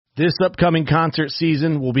This upcoming concert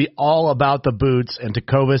season will be all about the boots, and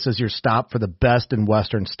Tecovas is your stop for the best in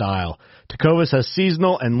Western style. Tecovas has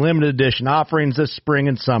seasonal and limited edition offerings this spring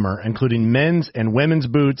and summer, including men's and women's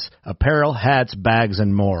boots, apparel, hats, bags,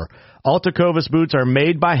 and more. All Tecovas boots are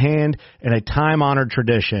made by hand in a time-honored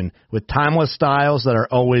tradition with timeless styles that are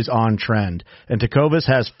always on trend. And Tecovas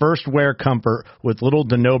has first wear comfort with little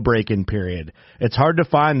to no break-in period. It's hard to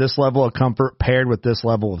find this level of comfort paired with this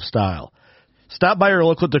level of style. Stop by your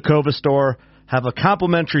local Tecovas store, have a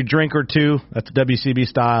complimentary drink or two, that's WCB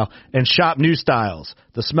style, and shop new styles.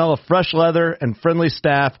 The smell of fresh leather and friendly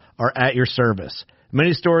staff are at your service.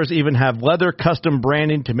 Many stores even have leather custom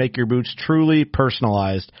branding to make your boots truly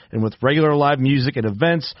personalized. And with regular live music and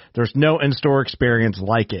events, there's no in-store experience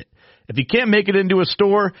like it. If you can't make it into a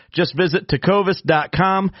store, just visit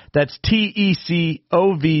Tecovas.com. That's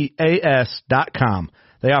TECOVAS.com.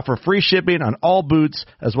 They offer free shipping on all boots,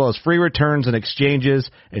 as well as free returns and exchanges,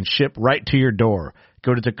 and ship right to your door.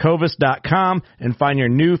 Go to Tecovas.com and find your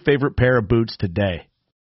new favorite pair of boots today.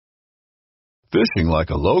 Fishing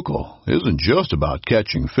like a local isn't just about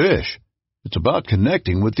catching fish. It's about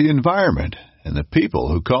connecting with the environment and the people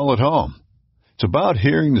who call it home. It's about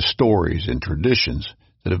hearing the stories and traditions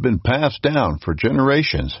that have been passed down for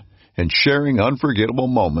generations and sharing unforgettable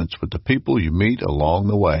moments with the people you meet along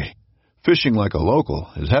the way. Fishing like a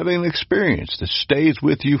local is having an experience that stays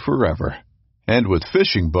with you forever. And with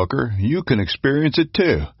Fishing Booker, you can experience it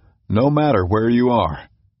too, no matter where you are.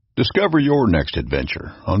 Discover your next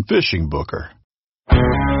adventure on Fishing Booker.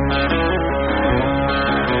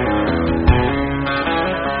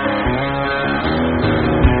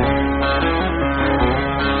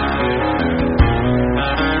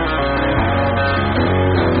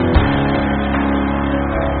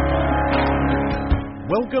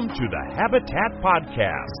 Welcome to the Habitat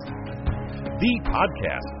Podcast, the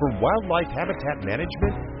podcast for wildlife habitat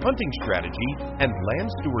management, hunting strategy, and land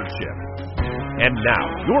stewardship. And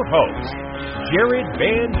now, your host, Jared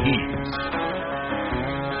Van Hees.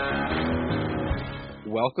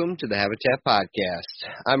 Welcome to the Habitat Podcast.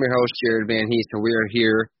 I'm your host, Jared Van Hees, and we are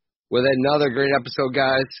here with another great episode,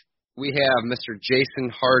 guys. We have Mr. Jason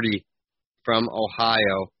Hardy from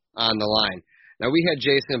Ohio on the line. Now, we had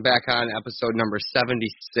Jason back on episode number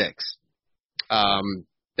 76.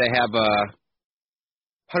 They have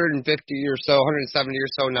 150 or so, 170 or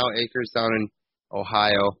so now acres down in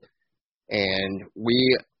Ohio, and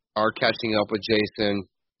we are catching up with Jason.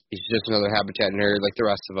 He's just another habitat nerd like the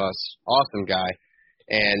rest of us. Awesome guy.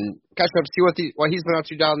 And catching up to see what he's been up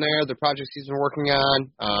to down there, the projects he's been working on.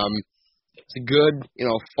 It's a good,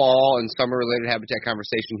 fall and summer-related habitat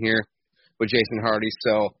conversation here with Jason Hardy,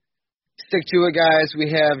 so stick to it, guys.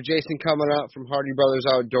 We have Jason coming up from Hardy Brothers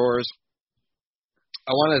Outdoors.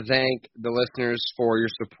 I want to thank the listeners for your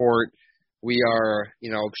support. We are,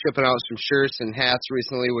 shipping out some shirts and hats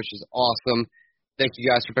recently, which is awesome. Thank you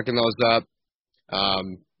guys for picking those up.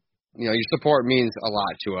 Your support means a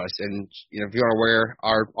lot to us. And, if you want to wear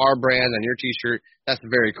our brand on your T-shirt, that's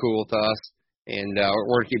very cool to us. And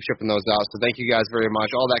we're going to keep shipping those out. So thank you guys very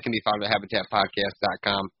much. All that can be found at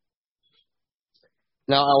HabitatPodcast.com.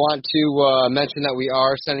 Now, I want to mention that we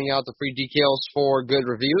are sending out the free decals for good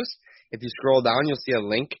reviews. If you scroll down, you'll see a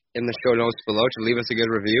link in the show notes below to leave us a good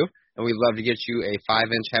review, and we'd love to get you a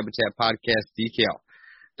 5-inch Habitat Podcast decal.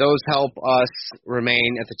 Those help us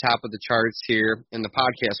remain at the top of the charts here in the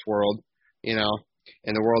podcast world, in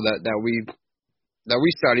the world that we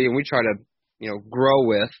study and we try to, grow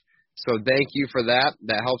with. So thank you for that.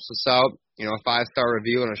 That helps us out. A 5-star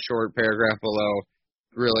review and a short paragraph below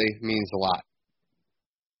really means a lot.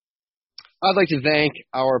 I'd like to thank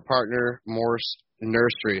our partner, Morse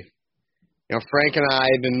Nursery. Frank and I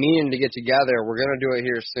have been meaning to get together. We're going to do it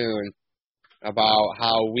here soon about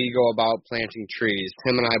how we go about planting trees.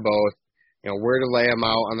 Him and I both, where to lay them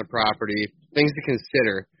out on the property, things to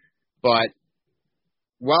consider. But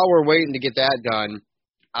while we're waiting to get that done,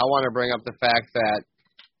 I want to bring up the fact that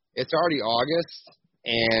it's already August,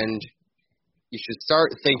 and you should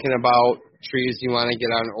start thinking about trees you want to get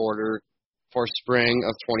on order for spring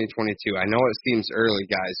of 2022. I know it seems early,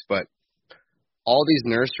 guys, but all these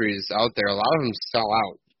nurseries out there, a lot of them sell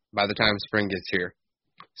out by the time spring gets here.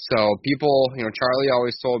 So people, Charlie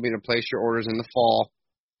always told me to place your orders in the fall,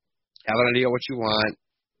 have an idea what you want,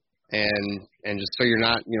 and just so you're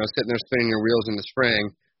not, sitting there spinning your wheels in the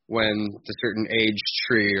spring when the certain aged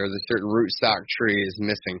tree or the certain rootstock tree is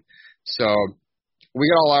missing. So we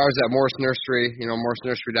got all ours at Morse Nursery,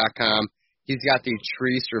 morsenursery.com. He's got the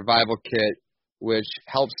Tree Survival Kit, which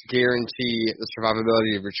helps guarantee the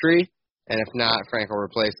survivability of your tree. And if not, Frank will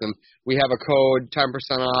replace them. We have a code,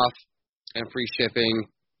 10% off and free shipping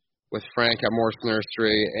with Frank at Morse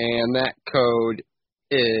Nursery, and that code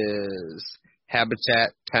is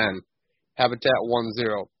Habitat10,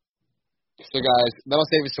 Habitat10. So, guys, that'll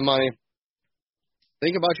save you some money.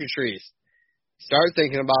 Think about your trees. Start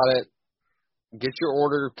thinking about it. Get your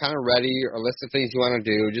order kind of ready, or list of things you want to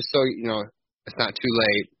do, just so you know it's not too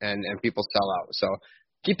late and people sell out. So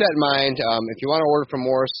keep that in mind. If you want to order from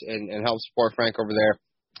Morse and help support Frank over there,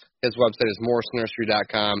 his website is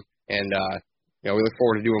morsenursery.com. And we look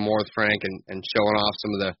forward to doing more with Frank and showing off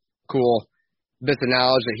some of the cool bits of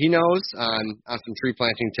knowledge that he knows on some tree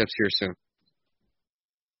planting tips here soon.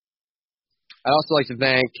 I'd also like to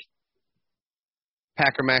thank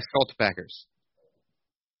Packer Max Cultipackers,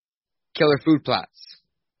 Killer Food Plots,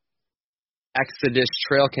 Exodus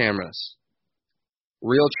Trail Cameras,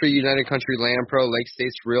 Realtree United Country Land Pro, Lake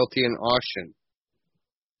States Realty and Auction,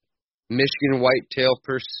 Michigan Whitetail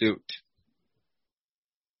Pursuit.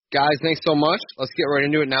 Guys, thanks so much. Let's get right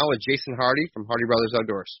into it now with Jason Hardy from Hardy Brothers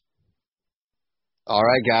Outdoors. All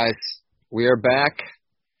right, guys, we are back.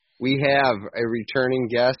 We have a returning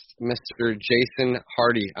guest, Mr. Jason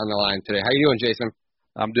Hardy, on the line today. How you doing, Jason?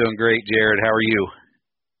 I'm doing great, Jared. How are you?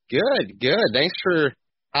 Good. Thanks for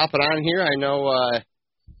hopping on here. I know,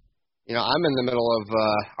 I'm in the middle of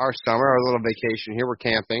our summer, our little vacation here. We're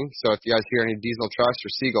camping, so if you guys hear any diesel trucks or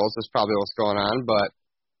seagulls, that's probably what's going on. But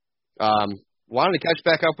wanted to catch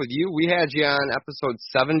back up with you. We had you on episode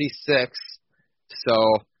 76, so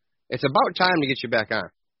it's about time to get you back on.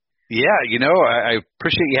 Yeah, I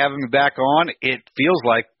appreciate you having me back on. It feels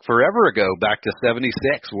like forever ago, back to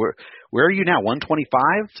 76. Where are you now,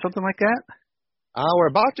 125, something like that? We're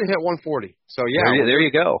about to hit 140. So, yeah. There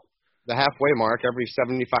you go. The halfway mark, every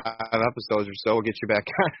 75 episodes or so will get you back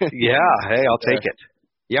on. Yeah, hey, I'll take it.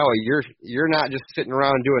 Yeah, well, you're not just sitting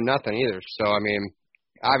around doing nothing either. So, I mean,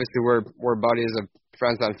 obviously we're buddies of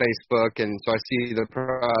friends on Facebook, and so I see the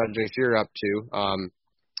projects you're up to.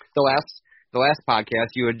 The last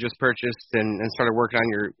podcast you had just purchased and started working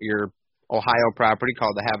on your Ohio property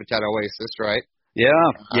called the Habitat Oasis, right?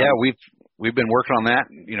 Yeah, we've been working on that,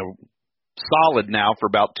 solid now for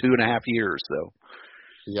about 2.5 years. So.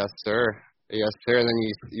 Yes, sir. And then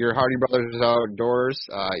your Hardy Brothers Outdoors,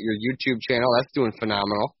 your YouTube channel, that's doing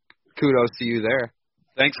phenomenal. Kudos to you there.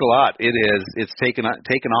 Thanks a lot. It is. It's taken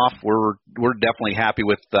off. We're definitely happy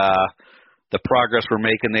with the progress we're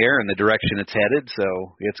making there and the direction it's headed.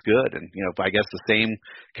 So it's good. And I guess the same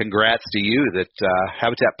congrats to you that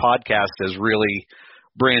Habitat Podcast has really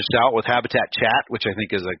branched out with Habitat Chat, which I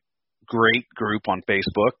think is a great group on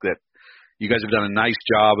Facebook. That you guys have done a nice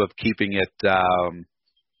job of keeping it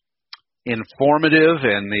informative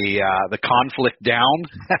and the conflict down.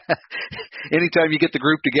 Anytime you get the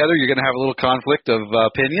group together, you're going to have a little conflict of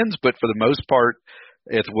opinions, but for the most part,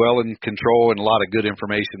 it's well in control and a lot of good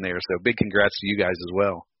information there. So big congrats to you guys as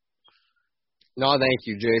well. No, thank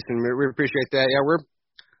you, Jason. We appreciate that. Yeah, we're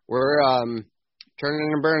turning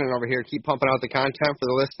and burning over here. Keep pumping out the content for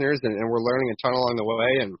the listeners, and we're learning a ton along the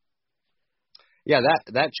way. And yeah,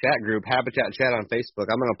 that chat group, Habitat Chat on Facebook,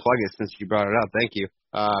 I'm going to plug it since you brought it up. Thank you.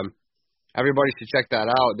 Everybody should check that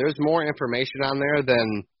out. There's more information on there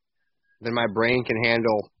than my brain can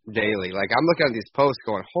handle daily. Like, I'm looking at these posts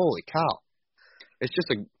going, holy cow. It's just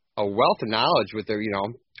a wealth of knowledge with their, I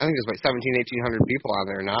think there's like 1,700 people on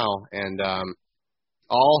there now, and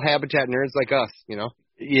all Habitat nerds like us,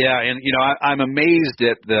 Yeah, and, I'm amazed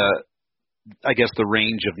at the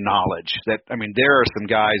range of knowledge that, there are some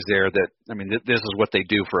guys there that, this is what they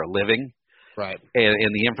do for a living. Right.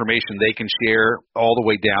 And the information they can share all the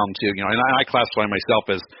way down to, and I classify myself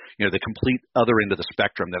as, the complete other end of the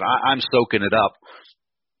spectrum, that I'm soaking it up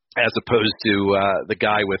as opposed to the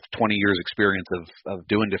guy with 20 years experience of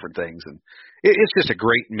doing different things. And it's just a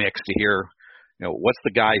great mix to hear, what's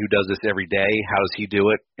the guy who does this every day? How does he do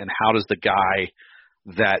it? And how does the guy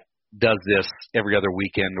that does this every other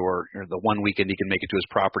weekend or the one weekend he can make it to his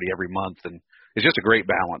property every month? And it's just a great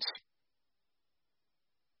balance.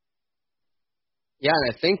 Yeah,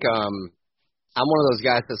 and I think I'm one of those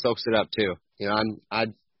guys that soaks it up too.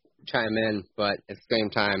 I'd chime in, but at the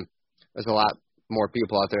same time, there's a lot more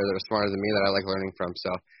people out there that are smarter than me that I like learning from.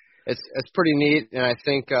 So it's pretty neat, and I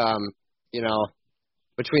think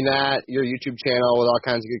between that, your YouTube channel with all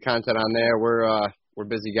kinds of good content on there, we're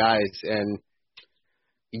busy guys. And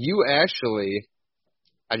you actually,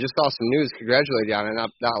 I just saw some news. Congratulate you on it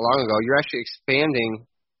not long ago. You're actually expanding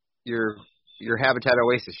your Habitat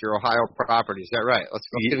Oasis, your Ohio property. Is that right? Let's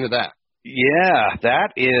get into that. Yeah,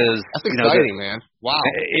 that's exciting, man. Wow.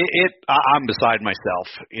 I'm beside myself.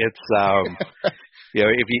 It's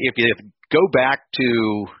if you go back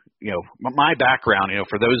to my background,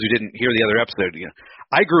 for those who didn't hear the other episode,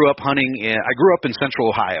 I grew up hunting. I grew up in Central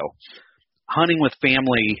Ohio, hunting with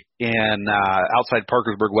family in outside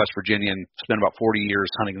Parkersburg, West Virginia, and spent about 40 years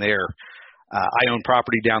hunting there. I own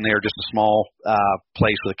property down there, just a small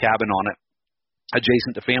place with a cabin on it,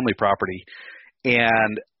 adjacent to family property.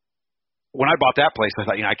 And when I bought that place, I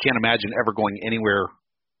thought, I can't imagine ever going anywhere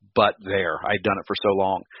but there. I'd done it for so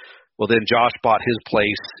long. Well, then Josh bought his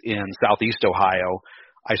place in Southeast Ohio.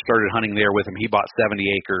 I started hunting there with him. He bought 70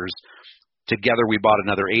 acres. Together, we bought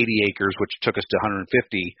another 80 acres, which took us to 150.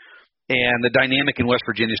 And the dynamic in West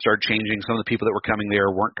Virginia started changing. Some of the people that were coming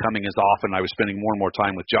there weren't coming as often. I was spending more and more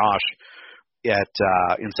time with Josh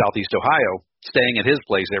in Southeast Ohio, staying at his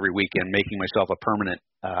place every weekend, making myself a permanent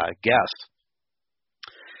guest.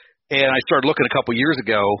 And I started looking a couple years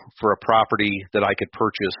ago for a property that I could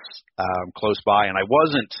purchase close by, and I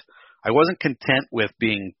wasn't content with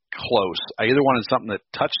being close. I either wanted something that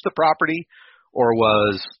touched the property or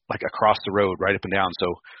was like across the road, right up and down. So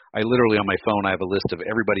I literally on my phone, I have a list of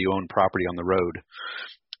everybody who owned property on the road,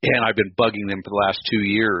 and I've been bugging them for the last 2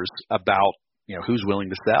 years about who's willing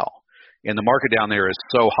to sell. And the market down there is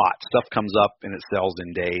so hot. Stuff comes up and it sells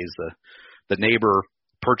in days. The neighbor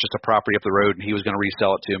purchased a property up the road and he was going to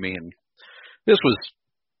resell it to me. And this was,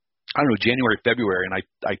 January, February. And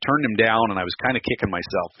I turned him down and I was kind of kicking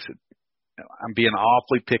myself. I said, I'm being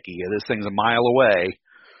awfully picky. This thing's a mile away.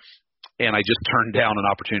 And I just turned down an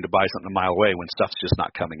opportunity to buy something a mile away when stuff's just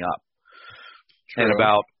not coming up. True. And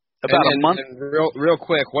about a month. And real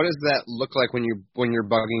quick, what does that look like when you're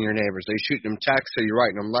bugging your neighbors? Are you shooting them texts? Are you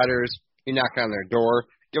writing them letters? You knock on their door?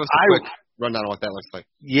 Give us a quick rundown of what that looks like.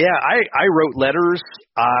 Yeah, I wrote letters.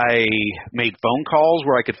 I made phone calls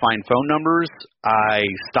where I could find phone numbers. I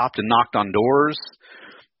stopped and knocked on doors,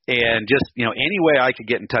 and just any way I could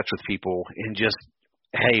get in touch with people and just,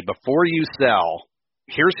 hey, before you sell,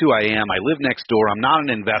 here's who I am. I live next door. I'm not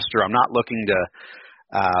an investor. I'm not looking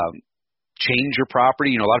to change your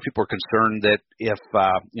property. A lot of people are concerned that if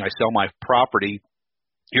I sell my property,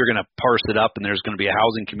 you're going to parse it up and there's going to be a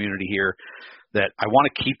housing community here. That I want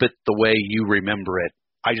to keep it the way you remember it.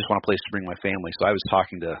 I just want a place to bring my family. So I was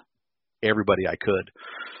talking to everybody I could,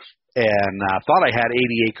 and thought I had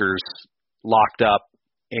 80 acres locked up,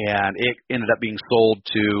 and it ended up being sold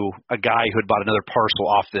to a guy who had bought another parcel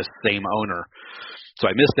off this same owner. So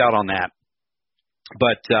I missed out on that.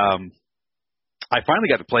 But I finally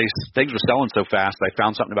got the place. Things were selling so fast. I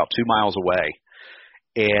found something about 2 miles away,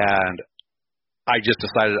 and I just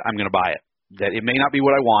decided I'm going to buy it. That it may not be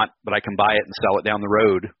what I want, but I can buy it and sell it down the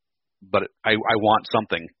road. But I want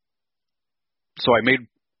something. So I made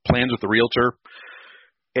plans with the realtor,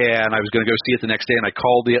 and I was going to go see it the next day. And I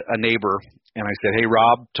called a neighbor, and I said, hey,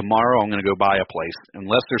 Rob, tomorrow I'm going to go buy a place.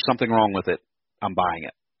 Unless there's something wrong with it, I'm buying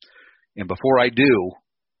it. And before I do,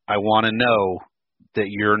 I want to know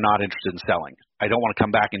that you're not interested in selling. I don't want to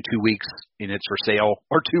come back in 2 weeks and it's for sale,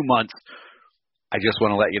 or 2 months. I just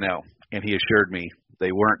want to let you know. And he assured me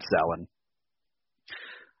they weren't selling.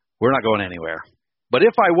 We're not going anywhere. But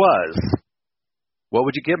if I was, what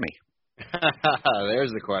would you give me?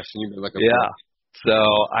 There's the question you've been looking for. So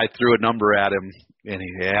I threw a number at him, and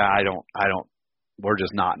he, I don't, we're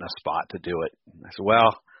just not in a spot to do it. I said,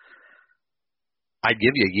 well, I'd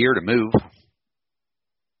give you a year to move.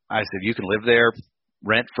 I said, you can live there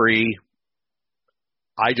rent free.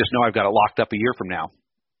 I just know I've got it locked up a year from now.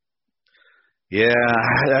 Yeah,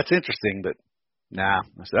 that's interesting, but nah.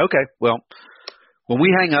 I said, okay, well, when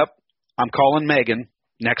we hang up, I'm calling Megan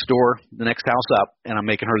next door, the next house up, and I'm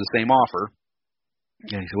making her the same offer.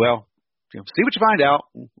 And he said, well, see what you find out.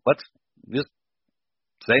 Let's just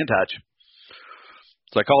stay in touch.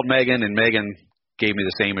 So I called Megan, and Megan gave me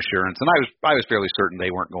the same assurance, and I was fairly certain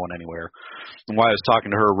they weren't going anywhere. And while I was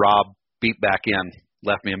talking to her, Rob beat back in,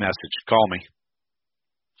 left me a message, call me.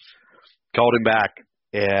 Called him back,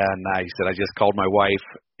 and he said, I just called my wife,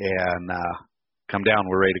 and come down,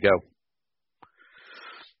 we're ready to go.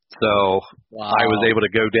 So wow. I was able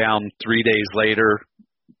to go down 3 days later.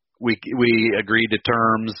 We agreed to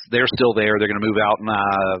terms. They're still there. They're going to move out, and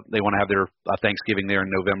they want to have their Thanksgiving there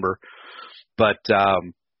in November. But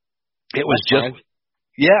it was That's just, fine.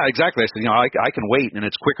 Yeah, exactly. I said, I can wait, and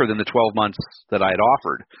it's quicker than the 12 months that I had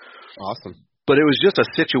offered. Awesome. But it was just a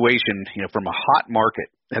situation, from a hot market.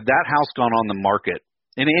 Had that house gone on the market,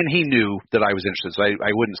 and he knew that I was interested, so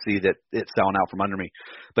I wouldn't see that it selling out from under me.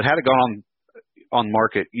 But had it gone on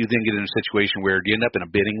market, you then get in a situation where you end up in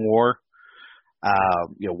a bidding war.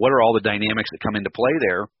 What are all the dynamics that come into play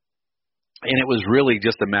there? And it was really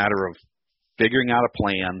just a matter of figuring out a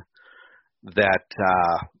plan that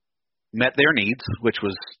met their needs, which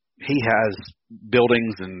was he has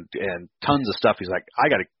buildings and tons of stuff. He's like, I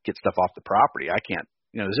got to get stuff off the property. I can't,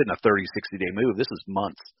 this isn't a 30, 60-day move. This is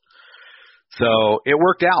months. So it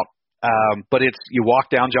worked out. But you walk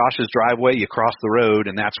down Josh's driveway, you cross the road,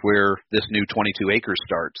 and that's where this new 22 acres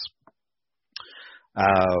starts.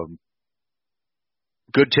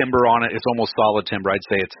 Good timber on it. It's almost solid timber. I'd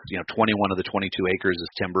say it's 21 of the 22 acres is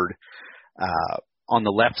timbered. On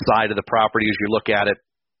the left side of the property, as you look at it,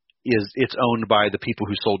 it's owned by the people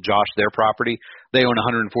who sold Josh their property. They own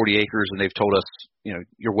 140 acres, and they've told us,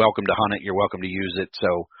 you're welcome to hunt it, you're welcome to use it.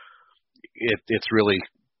 So it's really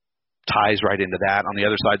ties right into that. On the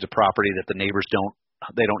other side's a property that the neighbors don't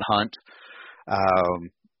hunt.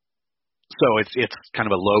 So it's kind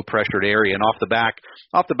of a low pressured area. And off the back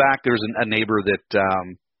there's a neighbor that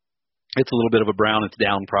it's a little bit of a brown, it's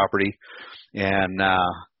down property, and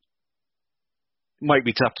might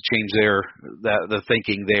be tough to change the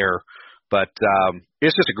thinking there. But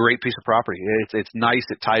it's just a great piece of property. It's nice.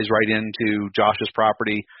 It ties right into Josh's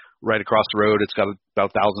property right across the road. It's got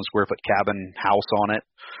about 1,000 square foot cabin house on it.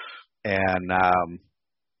 And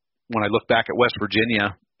when I look back at West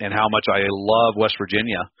Virginia and how much I love West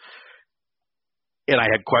Virginia, and I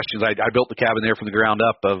had questions. I built the cabin there from the ground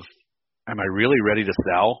up of, am I really ready to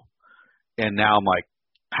sell? And now I'm like,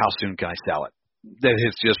 how soon can I sell it? That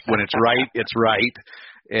it's just when it's right, it's right,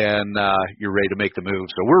 and you're ready to make the move.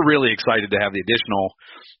 So we're really excited to have the additional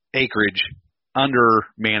acreage under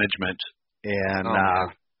management and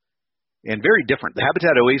very different. The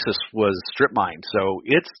Habitat Oasis was strip mined, so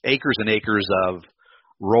it's acres and acres of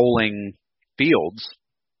rolling fields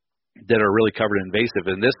that are really covered in invasive,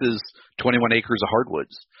 and this is 21 acres of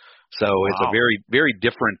hardwoods. So It's a very, very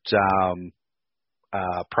different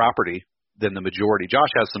property than the majority. Josh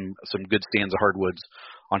has some good stands of hardwoods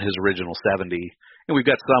on his original 70, and we've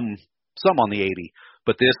got some on the 80.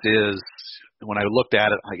 But this is, when I looked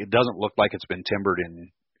at it, it doesn't look like it's been timbered in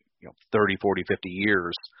 30, 40, 50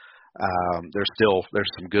 years. There's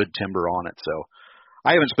some good timber on it. So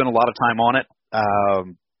I haven't spent a lot of time on it.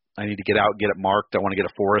 I need to get out and get it marked. I want to get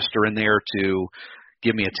a forester in there to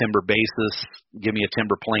give me a timber basis, give me a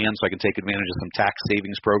timber plan so I can take advantage of some tax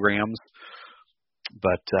savings programs.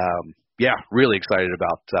 But yeah, really excited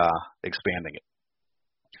about expanding it.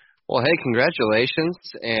 Well, hey, congratulations.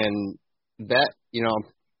 And that,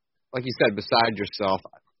 like you said, beside yourself,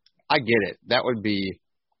 I get it. That would be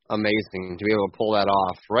amazing to be able to pull that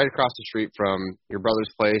off right across the street from your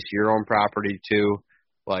brother's place, your own property too.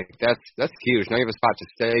 Like that's huge. Now you have a spot to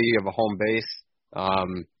stay, you have a home base.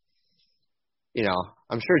 I'm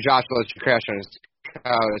sure Josh will let you crash on his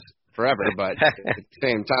couch forever, but at the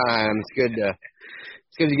same time, it's good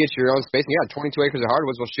to get your own space. And yeah, 22 acres of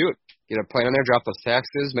hardwoods. Well, shoot, get a plan on there, drop those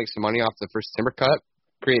taxes, make some money off the first timber cut,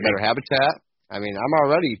 create better habitat. I mean, I'm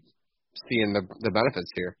already seeing the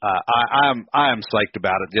benefits here. I'm psyched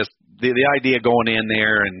about it. Just the idea going in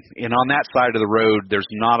there and on that side of the road, there's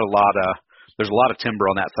a lot of timber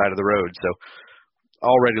on that side of the road. So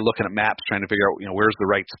already looking at maps, trying to figure out, where's the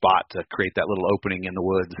right spot to create that little opening in the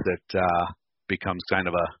woods that becomes kind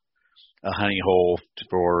of a honey hole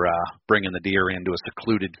for bringing the deer into a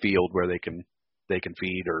secluded field where they can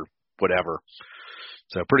feed or whatever.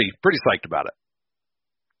 So pretty psyched about it.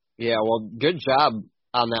 Yeah, well, good job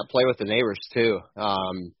on that play with the neighbors too.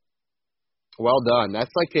 Well done.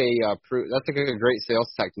 That's like a great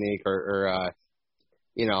sales technique, or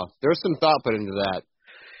there's some thought put into that.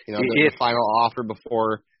 The final offer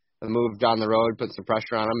before the move down the road, put some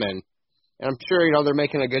pressure on them, and I'm sure they're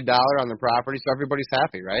making a good dollar on the property, so everybody's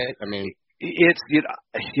happy, right? I mean,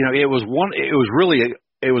 it was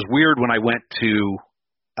weird when I went to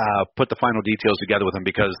put the final details together with them,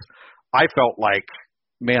 because I felt like,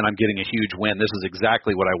 man, I'm getting a huge win. This is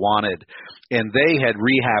exactly what I wanted. And they had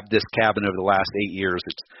rehabbed this cabin over the last 8 years.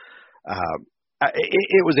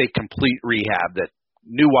 It was a complete rehab, that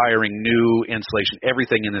new wiring, new insulation,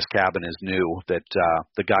 everything in this cabin is new that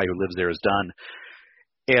the guy who lives there has done.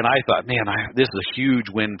 And I thought, man, this is a huge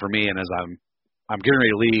win for me. And as I'm getting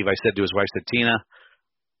ready to leave, I said to his wife, Tina,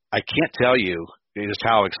 I can't tell you just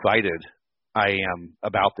how excited I am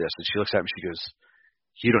about this. And she looks at me, she goes,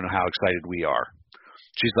 you don't know how excited we are.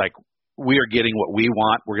 She's like, we are getting what we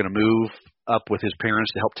want. We're going to move up with his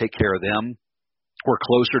parents to help take care of them. We're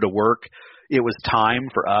closer to work. It was time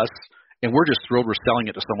for us, and we're just thrilled we're selling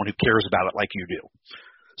it to someone who cares about it like you do.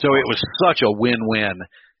 So it was such a win-win,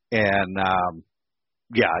 and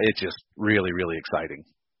yeah, it's just really, really exciting.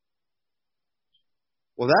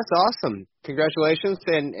 Well, that's awesome. Congratulations,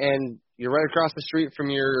 and you're right across the street from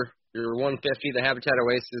your 150, the Habitat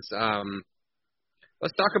Oasis.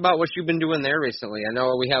 Let's talk about what you've been doing there recently. I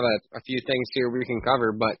know we have a few things here we can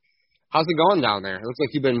cover, but how's it going down there? It looks like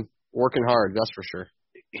you've been working hard, that's for sure.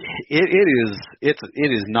 It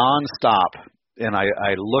is nonstop, and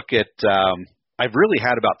I look at I've really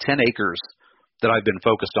had about 10 acres that I've been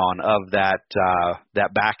focused on of that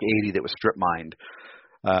back 80 that was strip mined.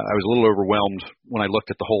 I was a little overwhelmed when I looked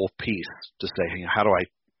at the whole piece to say, how do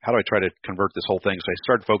I try to convert this whole thing? So I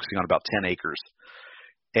started focusing on about 10 acres.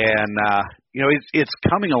 And it's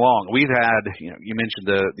coming along. We've had, you mentioned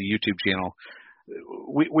the YouTube channel.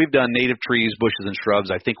 We've done native trees, bushes, and shrubs.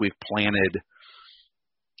 I think we've planted,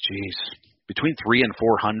 between 300 and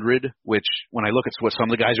 400. Which, when I look at what some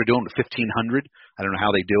of the guys are doing with 1,500, I don't know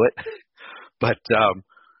how they do it. But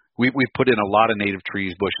we've put in a lot of native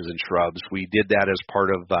trees, bushes, and shrubs. We did that as part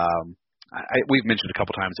of. We've mentioned a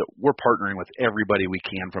couple times that we're partnering with everybody we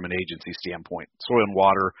can from an agency standpoint: Soil and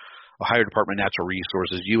Water, Ohio Department of Natural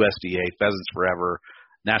Resources, USDA, Pheasants Forever,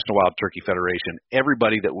 National Wild Turkey Federation.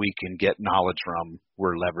 Everybody that we can get knowledge from,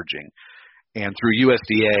 we're leveraging. And through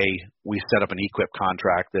USDA, we set up an EQIP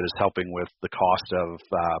contract that is helping with the cost of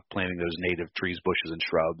planting those native trees, bushes, and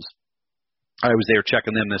shrubs. I was there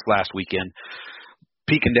checking them this last weekend,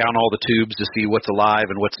 peeking down all the tubes to see what's alive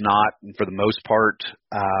and what's not. And for the most part,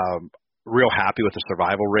 real happy with the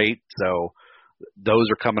survival rate. So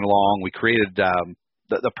those are coming along. We created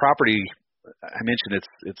the property. I mentioned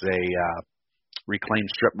it's a reclaimed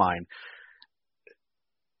strip mine.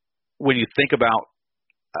 When you think about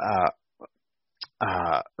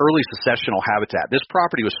early successional habitat, this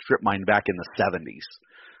property was strip mined back in the 70s.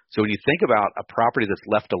 So when you think about a property that's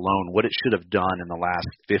left alone, what it should have done in the last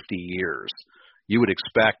 50 years, you would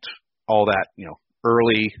expect all that,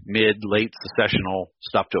 early, mid, late successional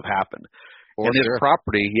stuff to have happened. And this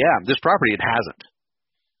property, it hasn't.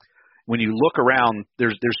 When you look around,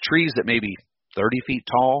 there's trees that may be 30 feet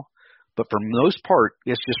tall, but for the most part,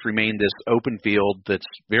 it's just remained this open field that's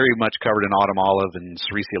very much covered in autumn olive and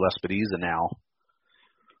Sericea lespedeza now.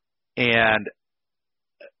 And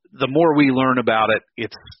the more we learn about it,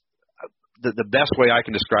 it's the best way I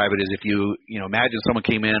can describe it is if you imagine someone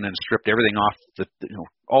came in and stripped everything off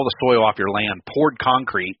all the soil off your land, poured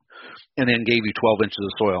concrete, and then gave you 12 inches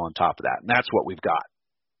of soil on top of that. And that's what we've got.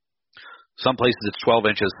 Some places it's 12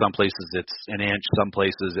 inches, some places it's an inch, some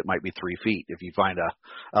places it might be 3 feet if you find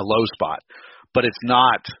a low spot. But it's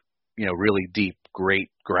not, really deep, great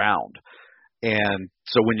ground. And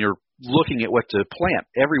so when you're looking at what to plant,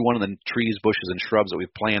 every one of the trees, bushes, and shrubs that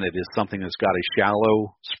we've planted is something that's got a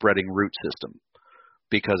shallow spreading root system,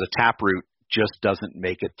 because a taproot just doesn't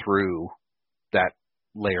make it through that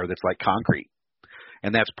layer that's like concrete.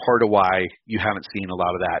 And that's part of why you haven't seen a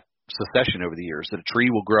lot of that succession over the years, that a tree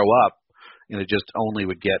will grow up and it just only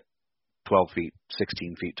would get 12 feet,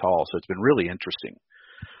 16 feet tall. So it's been really interesting.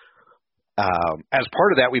 As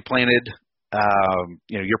part of that, we planted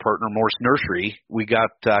your partner Morse Nursery, we got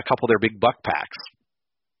a couple of their big buck packs.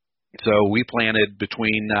 So we planted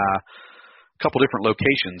between a couple different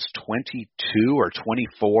locations, 22 or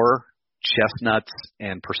 24 chestnuts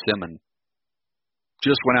and persimmon.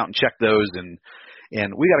 Just went out and checked those, and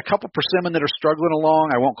we got a couple persimmon that are struggling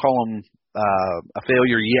along. I won't call them a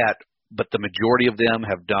failure yet, but the majority of them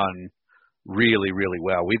have done really, really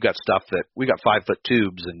well. We got 5-foot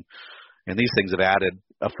tubes, and these things have added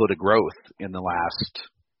a foot of growth in the last,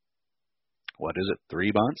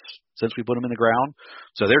 3 months since we put them in the ground.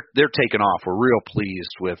 So they're taking off. We're real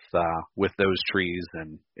pleased with those trees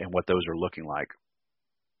and what those are looking like.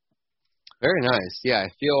 Very nice. Yeah, I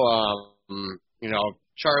feel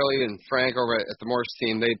Charlie and Frank over at the Morse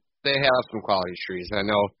team, they have some quality trees. I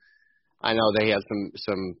know they had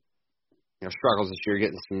some struggles this year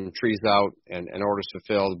getting some trees out and orders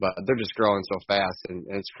fulfilled, but they're just growing so fast and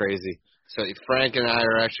it's crazy. So Frank and I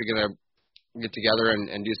are actually going to get together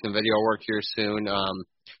and do some video work here soon.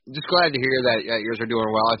 Just glad to hear that yours are doing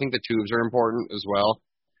well. I think the tubes are important as well.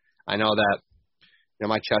 I know that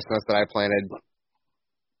my chestnuts that I planted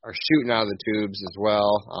are shooting out of the tubes as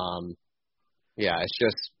well. It's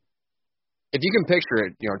just, if you can picture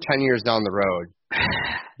it, 10 years down the road,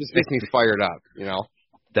 it just makes me fired up,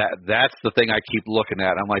 That's the thing I keep looking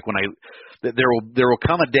at. I'm like, there will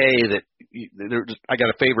come a day that I got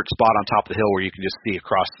a favorite spot on top of the hill where you can just see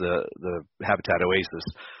across the Habitat Oasis.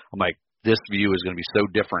 I'm like, this view is going to be so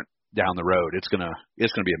different down the road. It's gonna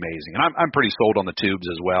be amazing. And I'm pretty sold on the tubes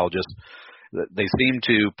as well. Just they seem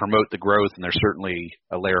to promote the growth, and there's certainly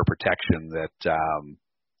a layer of protection that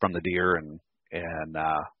from the deer and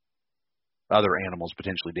other animals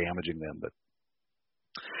potentially damaging them. But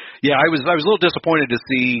yeah, I was a little disappointed to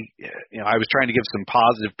see. I was trying to give some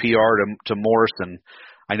positive PR to Morse, and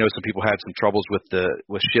I know some people had some troubles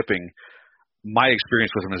with shipping. My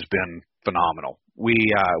experience with them has been phenomenal. We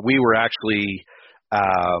were actually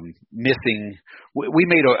missing. We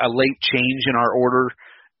made a late change in our order,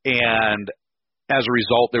 and as a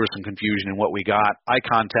result, there was some confusion in what we got. I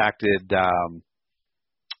contacted,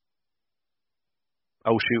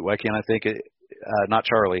 why can't I think it? Not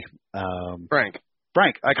Charlie. Frank.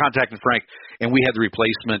 I contacted Frank, and we had the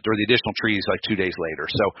replacement or the additional trees like 2 days later.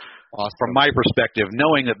 So awesome. From my perspective,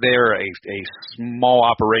 knowing that they're a small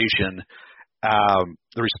operation,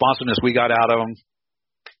 the responsiveness we got out of them,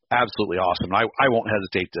 absolutely awesome. I won't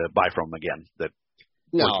hesitate to buy from them again.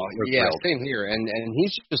 We're thrilled. Same here. And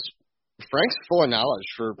he's just, Frank's full of knowledge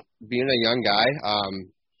for being a young guy.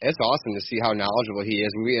 It's awesome to see how knowledgeable he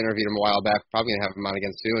is. We interviewed him a while back, probably going to have him on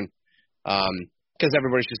again soon. Because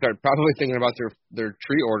everybody should start probably thinking about their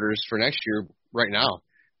tree orders for next year right now.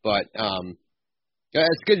 But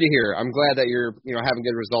it's good to hear. I'm glad that you're having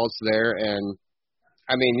good results there, and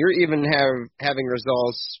I mean you're even having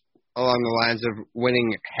results along the lines of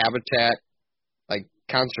winning habitat like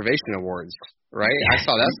conservation awards, right? I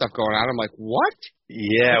saw that stuff going on. I'm like, what?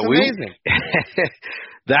 Yeah, that's amazing.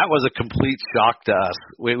 That was a complete shock to us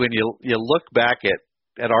when you look back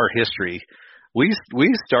at our history. We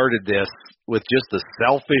started this with just the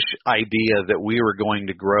selfish idea that we were going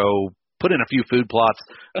to put in a few food plots,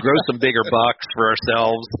 grow some bigger bucks for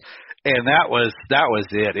ourselves, and that was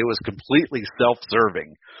it. It was completely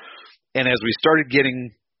self-serving. And as we started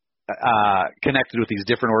getting connected with these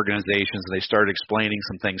different organizations, and they started explaining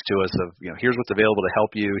some things to us of, here's what's available to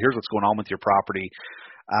help you, here's what's going on with your property.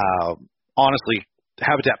 Honestly,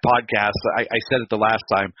 Habitat Podcast, I said it the last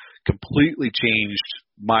time, completely changed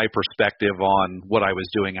my perspective on what I was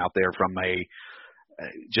doing out there from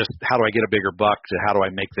just how do I get a bigger buck to how do I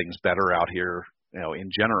make things better out here, in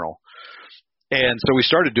general. And so we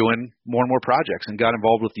started doing more and more projects and got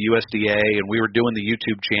involved with the USDA, and we were doing the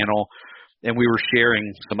YouTube channel, and we were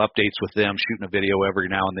sharing some updates with them, shooting a video every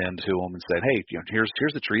now and then to them and said, hey,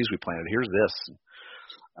 here's the trees we planted. Here's this.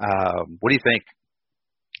 What do you think?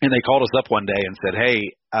 And they called us up one day and said, hey,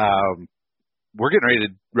 we're getting ready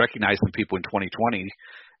to recognize some people in 2020,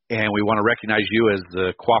 and we want to recognize you as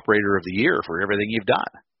the cooperator of the year for everything you've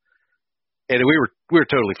done. And we were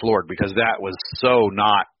totally floored because that was so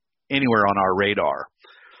not anywhere on our radar.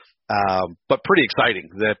 But pretty exciting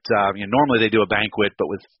that normally they do a banquet, but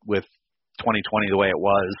with 2020 the way it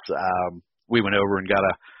was, we went over and got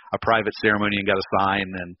a private ceremony and got a sign,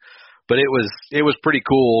 but it was pretty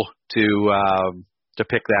cool to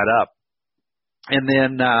pick that up. And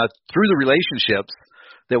then through the relationships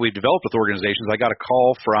that we developed with organizations, I got a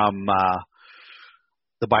call from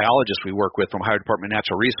the biologist we work with from Ohio Department of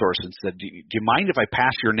Natural Resources and said, do you mind if I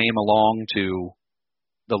pass your name along to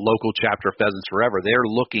the local chapter of Pheasants Forever? They're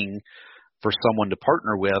looking for someone to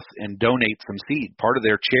partner with and donate some seed. Part of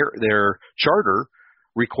their charter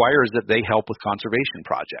requires that they help with conservation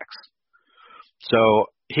projects. So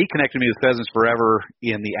he connected me with Pheasants Forever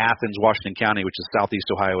in the Athens, Washington County, which is southeast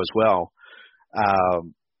Ohio as well.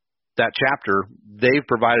 That chapter, they've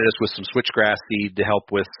provided us with some switchgrass seed to help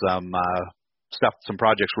with some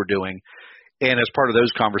projects we're doing. And as part of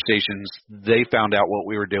those conversations, they found out what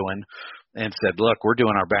we were doing and said, look, we're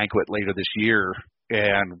doing our banquet later this year,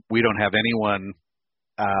 and we don't have anyone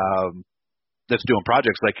that's doing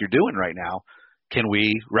projects like you're doing right now. Can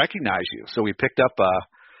we recognize you? So we picked up a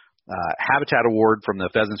Habitat Award from the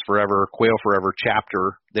Pheasants Forever, Quail Forever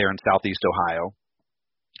chapter there in southeast Ohio,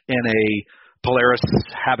 and a Polaris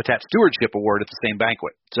Habitat Stewardship Award at the same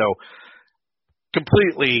banquet. So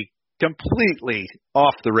completely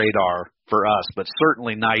off the radar for us, but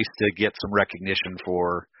certainly nice to get some recognition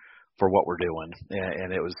for what we're doing.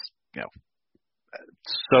 And it was,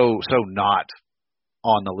 so not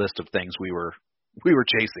on the list of things we were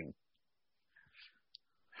chasing.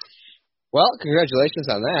 Well, congratulations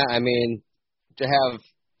on that. I mean, to have,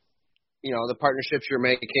 the partnerships you're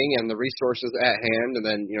making and the resources at hand, and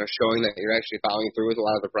then, showing that you're actually following through with a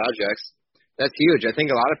lot of the projects, that's huge. I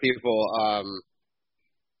think a lot of people,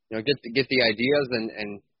 get the ideas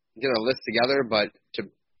and get a list together, but to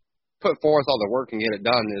put forth all the work and get it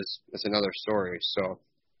done is another story. So,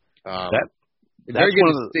 very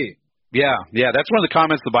good to see. Yeah. That's one of the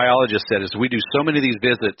comments the biologist said is we do so many of these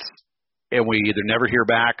visits, and we either never hear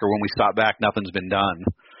back or when we stop back, nothing's been done.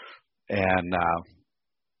 And,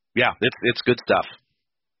 it's good stuff.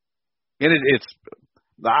 And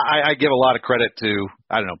I give a lot of credit to,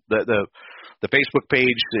 the Facebook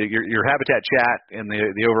page, your Habitat chat, and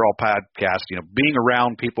the overall podcast, being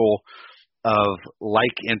around people of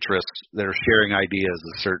like interests that are sharing ideas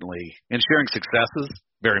is certainly, and sharing successes,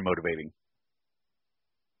 very motivating.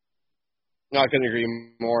 No, I couldn't agree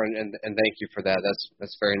more, and thank you for that.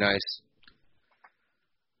 That's very nice.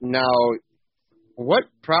 Now, what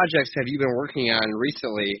projects have you been working on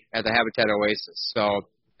recently at the Habitat Oasis? So,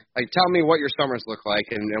 like, tell me what your summers look like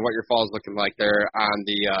and what your fall's looking like there on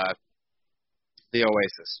the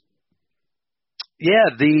Oasis. Yeah,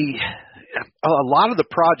 a lot of the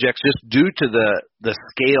projects, just due to the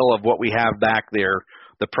scale of what we have back there,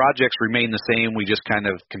 the projects remain the same. We just kind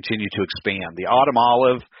of continue to expand. The Autumn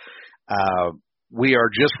Olive, we are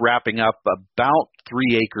just wrapping up about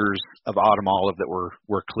 3 acres of Autumn Olive that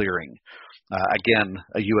we're clearing. Again,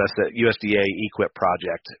 a USDA EQIP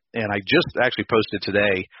project. And I just actually posted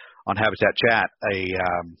today on Habitat Chat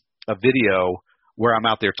a video where I'm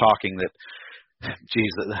out there talking that,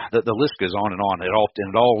 geez, the list goes on and on. It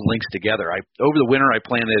all links together. Over the winter, I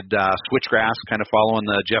planted switchgrass, kind of following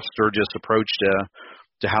the Jeff Sturgis approach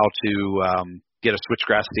to how to get a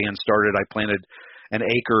switchgrass stand started. I planted an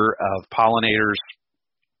acre of pollinators.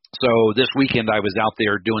 So this weekend I was out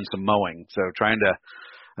there doing some mowing. So trying to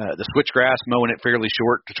the switchgrass, mowing it fairly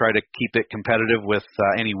short to try to keep it competitive with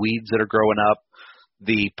any weeds that are growing up.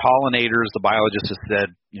 The pollinators, the biologist has said,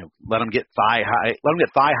 let them get thigh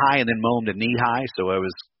high and then mow them to knee high. So I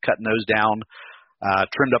was cutting those down,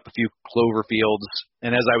 trimmed up a few clover fields.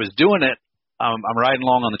 And as I was doing it, I'm riding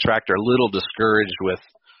along on the tractor, a little discouraged with,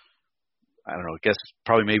 I don't know, I guess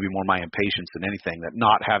probably maybe more my impatience than anything, that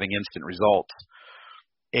not having instant results.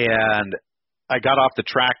 And I got off the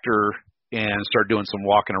tractor and started doing some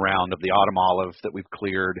walking around of the Autumn Olive that we've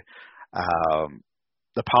cleared,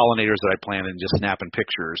 the pollinators that I planted, and just snapping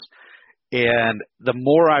pictures. And the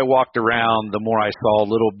more I walked around, the more I saw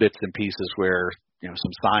little bits and pieces where,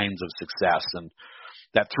 some signs of success. And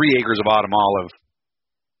that 3 acres of Autumn Olive,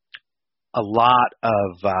 a lot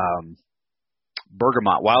of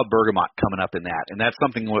bergamot, wild bergamot coming up in that. And that's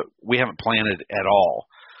something we haven't planted at all.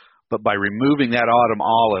 But by removing that Autumn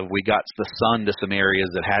Olive, we got the sun to some areas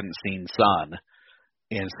that hadn't seen sun,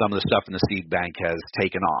 and some of the stuff in the seed bank has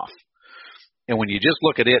taken off. And when you just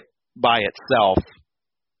look at it by itself,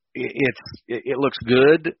 it looks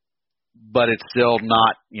good, but it's still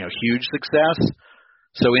not huge success.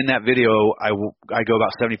 So in that video, I go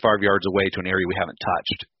about 75 yards away to an area we haven't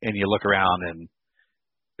touched, and you look around and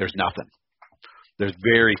there's nothing. There's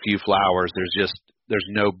very few flowers. There's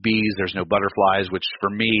no bees, there's no butterflies, which for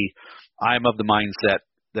me, I'm of the mindset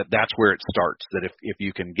that that's where it starts, that if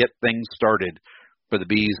you can get things started for the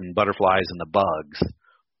bees and butterflies and the bugs,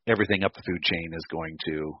 everything up the food chain is going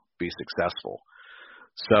to be successful.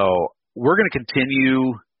 So we're going to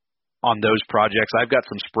continue on those projects. I've got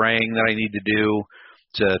some spraying that I need to do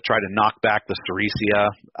to try to knock back the Sericea.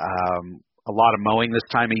 A lot of mowing this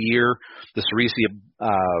time of year. The Sericea,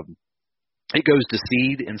 it goes to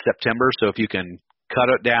seed in September, so if you can cut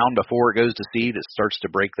it down before it goes to seed, it starts to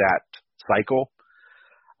break that cycle.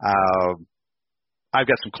 I've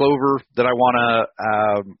got some clover that I want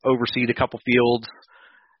to overseed a couple fields,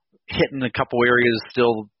 hitting a couple areas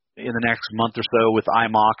still in the next month or so with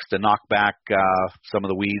IMOX to knock back some of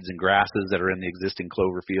the weeds and grasses that are in the existing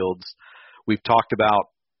clover fields. We've talked about,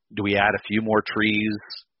 do we add a few more trees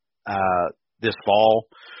this fall?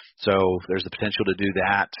 So there's the potential to do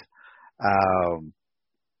that.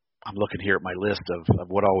 I'm looking here at my list of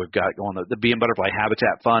what all we've got going. The Bee and Butterfly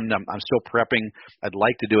Habitat Fund, I'm still prepping. I'd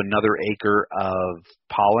like to do another acre of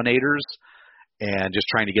pollinators and just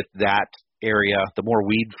trying to get that area. The more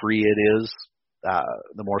weed-free it is,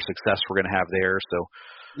 the more success we're going to have there. So,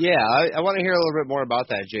 yeah, I want to hear a little bit more about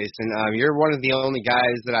that, Jason. You're one of the only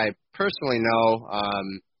guys that I personally know.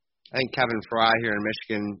 I think Kevin Fry here in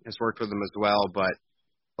Michigan has worked with them as well. But,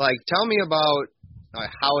 tell me about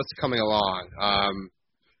how it's coming along.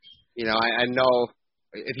 I know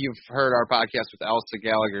if you've heard our podcast with Elsa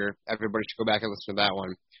Gallagher, everybody should go back and listen to that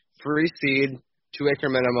one. Free seed, 2 acre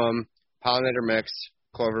minimum, pollinator mix,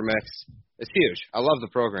 clover mix. It's huge. I love the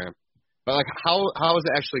program. But how is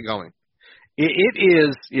it actually going? It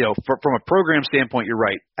is, from a program standpoint, you're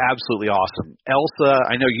right. Absolutely awesome. Elsa,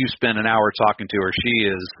 I know you spent an hour talking to her. She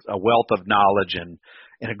is a wealth of knowledge and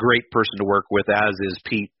a great person to work with, as is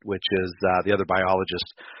Pete, which is the other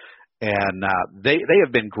biologist. And they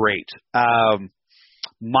have been great.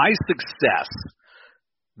 My success,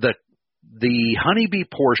 the honeybee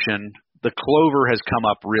portion, the clover has come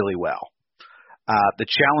up really well. The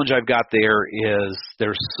challenge I've got there is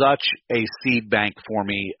there's such a seed bank for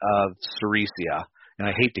me of Sericea, and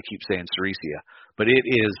I hate to keep saying Sericea, but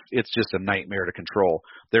it's just a nightmare to control.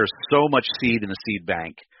 There's so much seed in the seed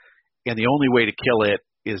bank, and the only way to kill it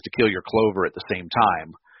is to kill your clover at the same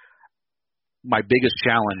time. My biggest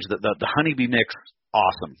challenge, the honeybee mix,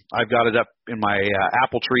 awesome. I've got it up in my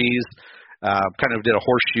apple trees, kind of did a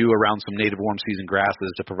horseshoe around some native warm season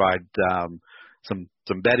grasses to provide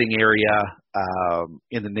some bedding area.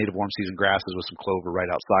 in the native warm season grasses with some clover right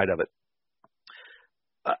outside of it.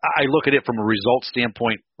 I look at it from a result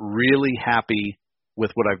standpoint, really happy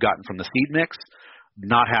with what I've gotten from the seed mix,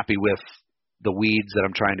 not happy with the weeds that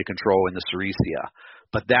I'm trying to control in the Sericea.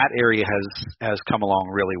 But that area has come along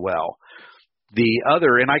really well. The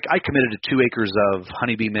other, and I committed to 2 acres of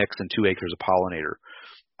honeybee mix and 2 acres of pollinator.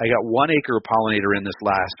 I got 1 acre of pollinator in this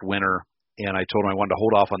last winter, and I told him I wanted to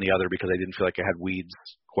hold off on the other because I didn't feel like I had weeds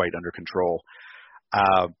quite under control.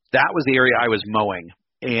 That was the area I was mowing,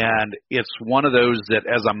 and it's one of those that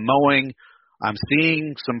as I'm mowing, I'm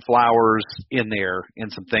seeing some flowers in there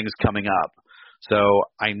and some things coming up. So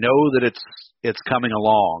I know that it's coming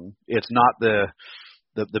along. It's not the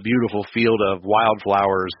beautiful field of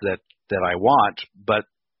wildflowers that I want, but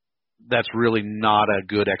that's really not a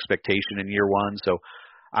good expectation in year one. So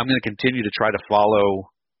I'm going to continue to try to follow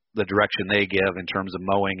the direction they give in terms of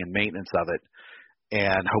mowing and maintenance of it.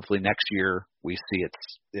 And hopefully next year we see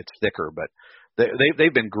it's thicker, but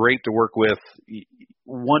they've been great to work with.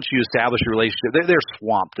 Once you establish a relationship, they're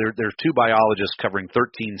swamped. They're 2 biologists covering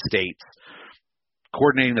 13 states,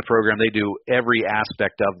 coordinating the program. They do every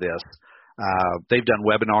aspect of this. They've done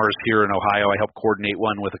webinars here in Ohio. I helped coordinate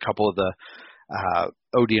one with a couple of the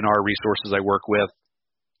ODNR resources I work with.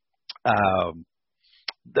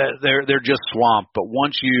 They're just swamped, but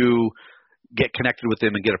once you get connected with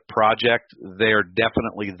them and get a project, they're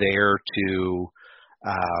definitely there to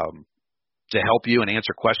help you and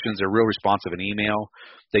answer questions. They're real responsive in email.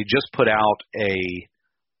 They just put out a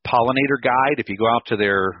pollinator guide. If you go out to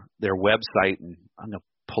their website, and I'm going to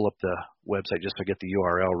pull up the website just so I get the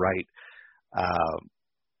URL right.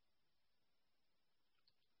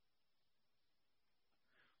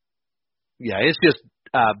 It's just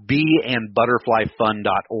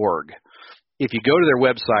beeandbutterflyfun.org. If you go to their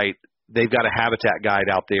website, they've got a habitat guide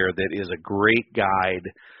out there that is a great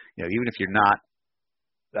guide. Even if you're not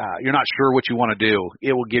sure what you want to do,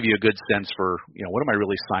 it will give you a good sense for, what am I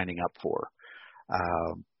really signing up for?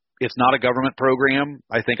 It's not a government program.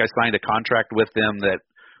 I think I signed a contract with them that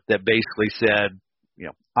basically said,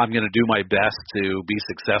 I'm going to do my best to be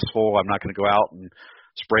successful. I'm not going to go out and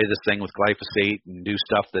spray this thing with glyphosate and do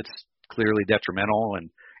stuff that's clearly detrimental. And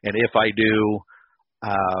if I do,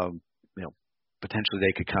 potentially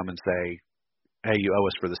they could come and say, hey, you owe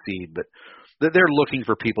us for the seed. But they're looking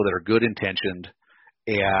for people that are good intentioned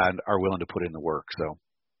and are willing to put in the work. So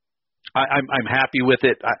I'm happy with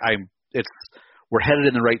it. We're headed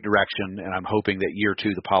in the right direction, and I'm hoping that year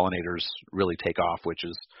 2 the pollinators really take off, which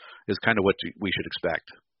is kind of what we should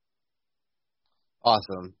expect.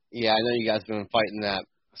 Awesome. Yeah, I know you guys have been fighting that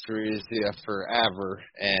Sericea forever,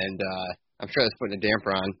 and I'm sure that's putting a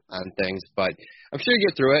damper on things, but I'm sure you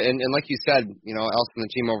get through it. And like you said, Elson and the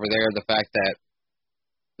team over there, the fact that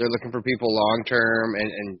they're looking for people long term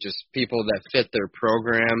and just people that fit their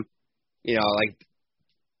program,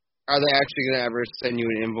 are they actually going to ever send you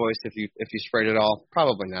an invoice if you sprayed it all?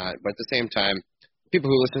 Probably not. But at the same time, people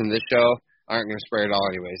who listen to this show aren't going to spray it all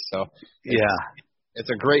anyways. So it's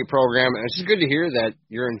a great program, and it's just good to hear that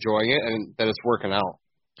you're enjoying it and that it's working out.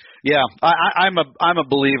 Yeah, I'm a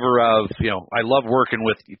believer of, I love working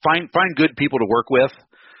with, find good people to work with,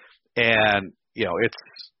 and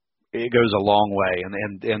it goes a long way,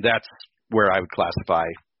 and that's where I would classify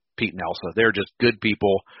Pete and Elsa. They're just good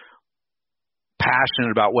people,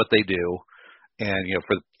 passionate about what they do, and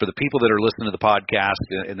for the people that are listening to the podcast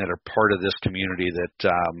and that are part of this community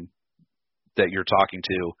that you're talking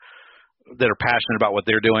to, that are passionate about what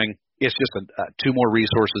they're doing, it's just 2 more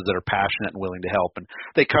resources that are passionate and willing to help. And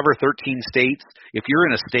they cover 13 states. If you're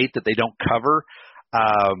in a state that they don't cover,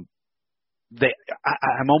 I'm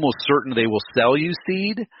almost certain they will sell you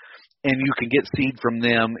seed, and you can get seed from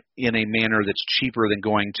them in a manner that's cheaper than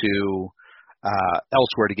going to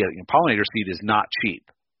elsewhere to get it. Pollinator seed is not cheap.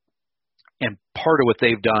 And part of what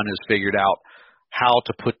they've done is figured out how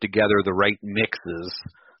to put together the right mixes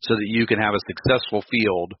so that you can have a successful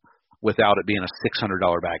field without it being a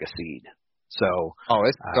 $600 bag of seed. So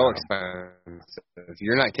it's so expensive.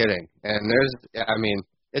 You're not kidding. And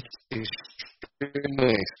it's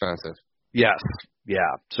extremely expensive. Yes.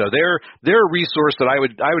 Yeah. So they're a resource that I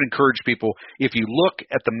would encourage people, if you look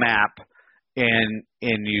at the map and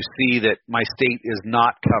you see that my state is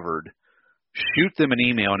not covered, shoot them an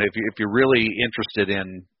email. And if you're really interested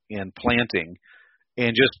in planting,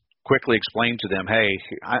 and just quickly explain to them, hey,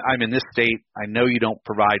 I'm in this state. I know you don't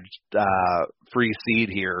provide free seed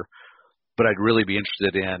here, but I'd really be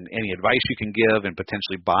interested in any advice you can give and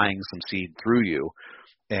potentially buying some seed through you.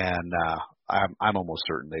 And I'm almost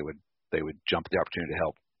certain they would jump at the opportunity to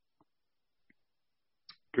help.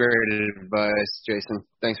 Great advice, Jason.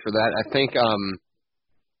 Thanks for that. I think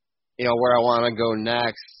where I want to go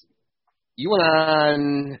next. You went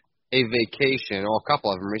on a vacation, a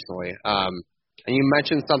couple of them recently, and you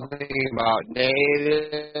mentioned something about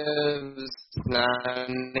natives,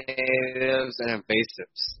 non-natives, and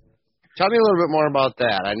invasives. Tell me a little bit more about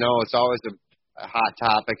that. I know it's always a hot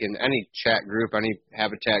topic in any chat group, any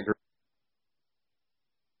habitat group.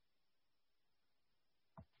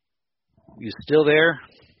 You still there?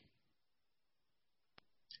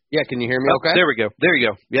 Yeah, can you hear me okay? There we go. There you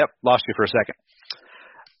go. Yep, lost you for a second.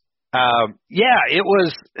 It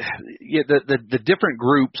was the different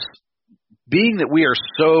groups, being that we are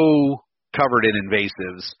so covered in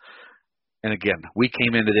invasives, and again, we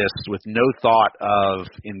came into this with no thought of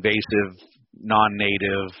invasive,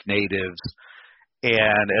 non-native, natives,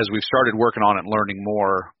 and as we've started working on it and learning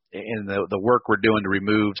more in the work we're doing to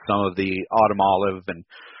remove some of the autumn olive, and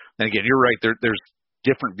again, you're right, there's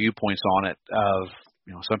different viewpoints on it of,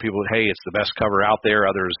 some people, hey, it's the best cover out there,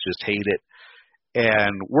 others just hate it.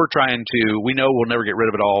 And we know we'll never get rid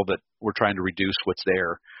of it all, but we're trying to reduce what's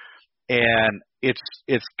there. And it's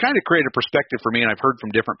kind of created a perspective for me, and I've heard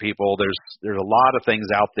from different people, there's a lot of things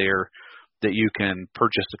out there that you can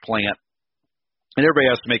purchase to plant. And everybody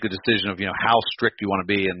has to make the decision of, how strict you want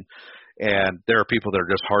to be. And there are people that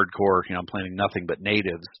are just hardcore, I'm planting nothing but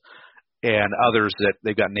natives. And others that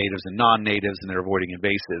they've got natives and non-natives, and they're avoiding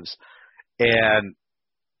invasives. And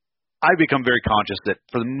I've become very conscious that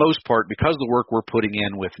for the most part, because of the work we're putting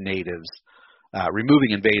in with natives, removing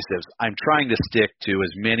invasives, I'm trying to stick to as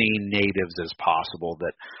many natives as possible.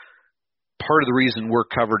 That part of the reason we're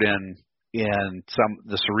covered in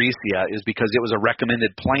the Sericea is because it was a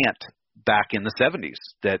recommended plant back in the 70s,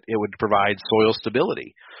 that it would provide soil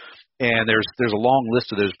stability. And there's a long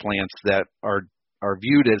list of those plants that are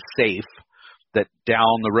viewed as safe, that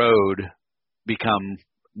down the road become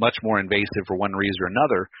much more invasive for one reason or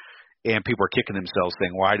another. And people are kicking themselves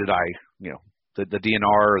saying, why did the DNR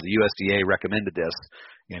or the USDA recommended this,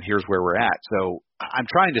 and here's where we're at. So I'm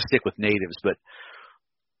trying to stick with natives, but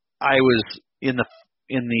I was in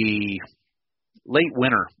the late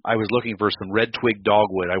winter, I was looking for some red twig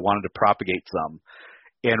dogwood. I wanted to propagate some.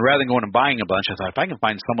 And rather than going and buying a bunch, I thought, if I can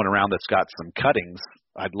find someone around that's got some cuttings,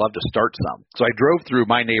 I'd love to start some. So I drove through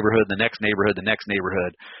my neighborhood, the next neighborhood,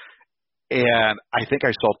 and I think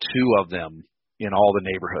I saw two of them in all the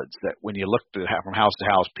neighborhoods, that when you looked at from house to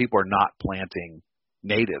house, people are not planting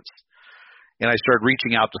natives. And I started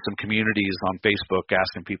reaching out to some communities on Facebook,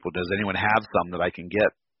 asking people, does anyone have some that I can get?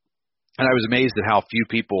 And I was amazed at how few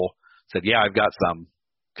people said, yeah, I've got some,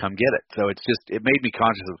 come get it. So it made me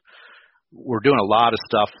conscious of, we're doing a lot of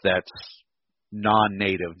stuff that's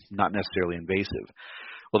non-native, not necessarily invasive.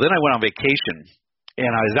 Well, then I went on vacation, and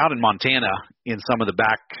I was out in Montana in some of the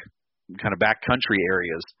back country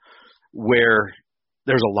areas where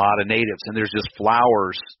there's a lot of natives, and there's just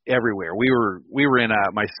flowers everywhere. We were in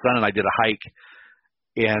my son and I did a hike,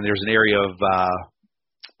 and there's an area of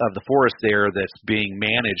the forest there that's being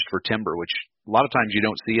managed for timber, which a lot of times you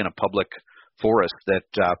don't see in a public forest, that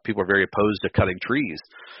people are very opposed to cutting trees.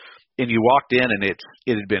 And you walked in, and it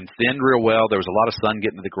had been thinned real well. There was a lot of sun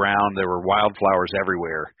getting to the ground. There were wildflowers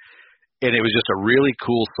everywhere. And it was just a really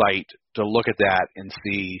cool sight to look at that and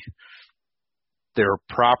see they're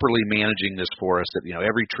properly managing this forest, that,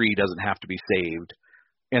 every tree doesn't have to be saved,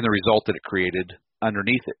 and the result that it created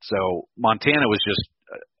underneath it. So Montana was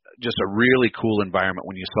just a really cool environment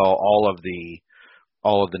when you saw all of the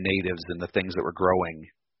natives and the things that were growing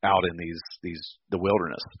out in the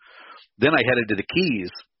wilderness. Then I headed to the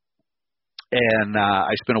Keys, and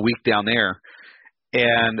I spent a week down there,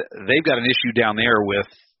 and they've got an issue down there with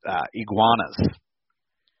iguanas.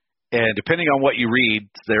 And depending on what you read,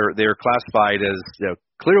 they're classified as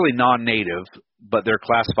clearly non-native, but they're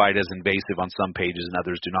classified as invasive on some pages, and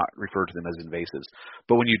others do not refer to them as invasives.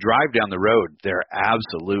 But when you drive down the road, they're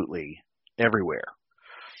absolutely everywhere.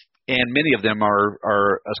 And many of them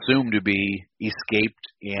are assumed to be escaped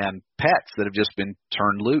and pets that have just been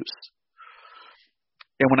turned loose.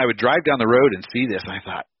 And when I would drive down the road and see this, I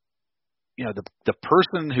thought, the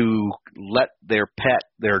person who let their pet,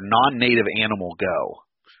 their non-native animal go,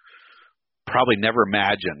 probably never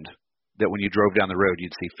imagined that when you drove down the road,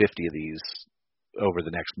 you'd see 50 of these over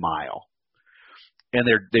the next mile. And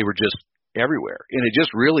they were just everywhere. And it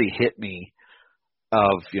just really hit me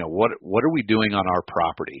of, what are we doing on our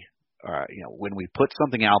property? When we put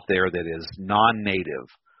something out there that is non-native,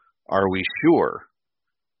 are we sure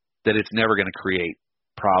that it's never going to create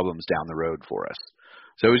problems down the road for us?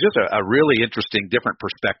 So it was just a really interesting, different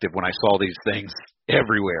perspective when I saw these things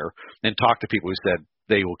everywhere and talked to people who said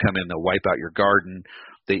they will come in, they'll wipe out your garden,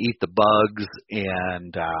 they eat the bugs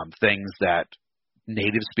and things that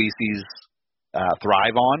native species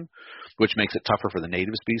thrive on, which makes it tougher for the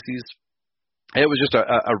native species. It was just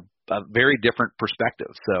a very different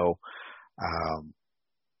perspective. So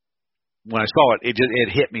when I saw it, it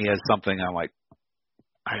hit me as something I'm like,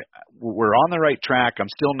 we're on the right track. I'm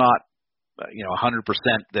still not 100%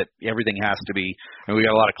 that everything has to be, and we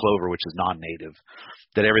got a lot of clover, which is non-native,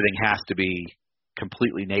 that everything has to be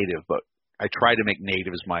completely native, but I try to make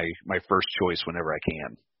native as my first choice whenever I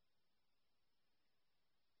can.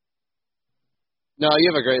 No,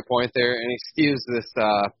 you have a great point there, and excuse this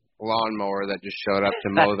lawnmower that just showed up to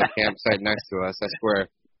mow the campsite next to us. I swear,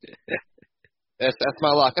 that's my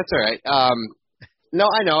luck. That's all right. No,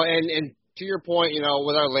 I know, and to your point,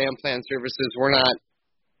 with our land plan services, we're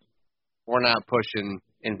not pushing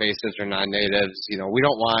invasives or non-natives. We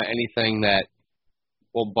don't want anything that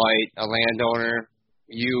will bite a landowner,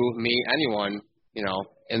 you, me, anyone,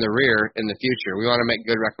 in the rear in the future. We want to make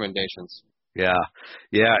good recommendations. Yeah,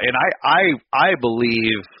 and I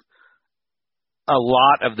believe a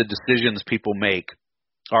lot of the decisions people make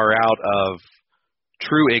are out of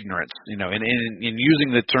true ignorance, and in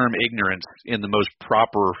using the term ignorance in the most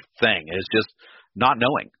proper thing is just not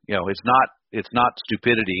knowing. It's not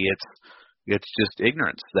stupidity. It's just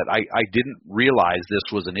ignorance that I didn't realize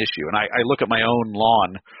this was an issue. And I look at my own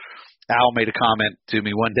lawn. Al made a comment to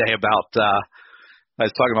me one day about I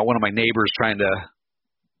was talking about one of my neighbors trying to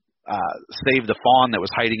save the fawn that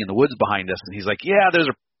was hiding in the woods behind us, and he's like, "Yeah, those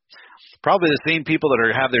are probably the same people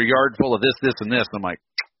that have their yard full of this, and this." I'm like,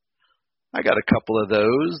 I got a couple of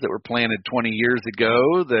those that were planted 20 years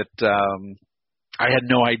ago that I had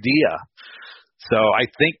no idea. So I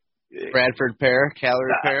think Bradford pear,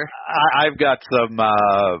 calorie pear. I've got some.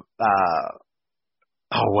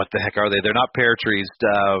 What the heck are they? They're not pear trees.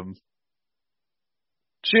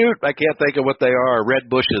 Shoot, I can't think of what they are. Red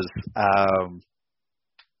bushes.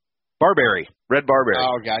 Barberry, red barberry.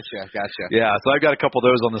 Oh, gotcha. Yeah, so I've got a couple of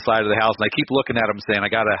those on the side of the house, and I keep looking at them, saying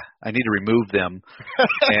I need to remove them.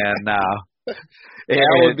 And Al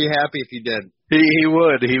would be happy if you did. He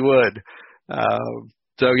would.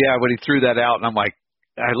 So yeah, when he threw that out, and I'm like,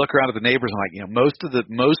 I look around at the neighbors, and I'm like,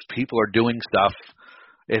 most people are doing stuff.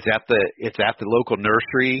 It's at the local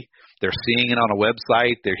nursery. They're seeing it on a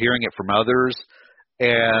website. They're hearing it from others,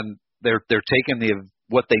 and they're taking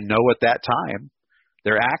what they know at that time.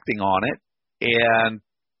 They're acting on it, and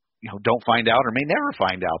don't find out or may never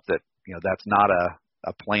find out that that's not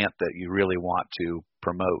a plant that you really want to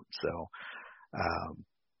promote. So,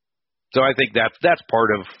 so I think that's part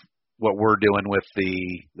of what we're doing with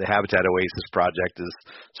the Habitat Oasis project. Is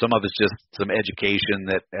some of it's just some education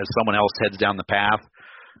that as someone else heads down the path,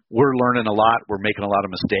 we're learning a lot. We're making a lot of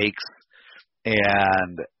mistakes,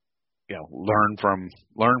 and learn from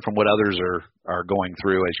what others are going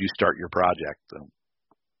through as you start your project. So.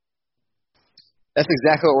 That's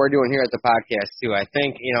exactly what we're doing here at the podcast too. I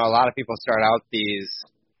think a lot of people start out these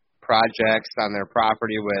projects on their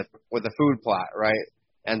property with a food plot, right?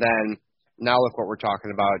 And then now look what we're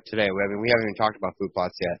talking about today. We haven't even talked about food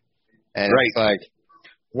plots yet. And right. It's like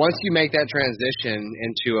once you make that transition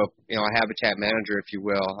into a habitat manager, if you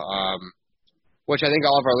will, which I think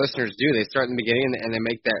all of our listeners do, they start in the beginning and they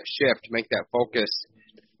make that shift, make that focus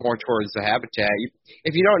more towards the habitat.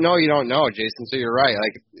 If you don't know, you don't know, Jason. So you're right.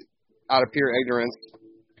 Like, out of pure ignorance,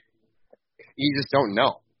 you just don't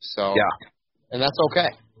know. So yeah, and that's okay.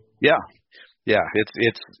 Yeah,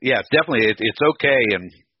 it's definitely it's okay.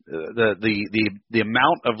 And the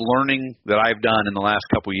amount of learning that I've done in the last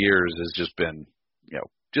couple of years has just been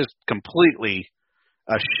just completely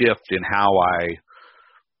a shift in how I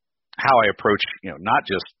approach not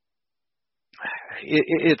just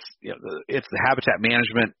it's the habitat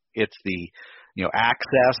management, it's the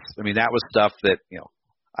access. I mean, that was stuff that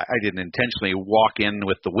I didn't intentionally walk in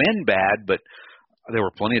with the wind bad, but there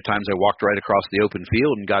were plenty of times I walked right across the open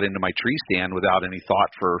field and got into my tree stand without any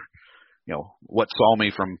thought for, what saw me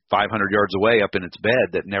from 500 yards away up in its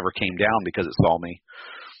bed that never came down because it saw me.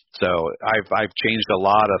 So I've changed a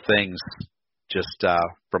lot of things just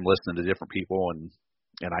from listening to different people and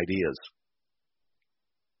ideas.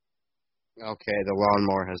 Okay, the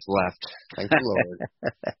lawnmower has left. Thank the Lord.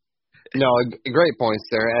 No, great points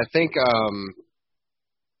there. I think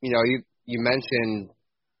you mentioned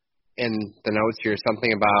in the notes here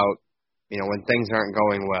something about, when things aren't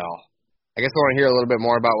going well. I guess I want to hear a little bit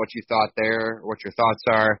more about what you thought there, what your thoughts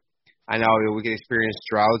are. I know we can experience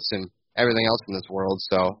droughts and everything else in this world,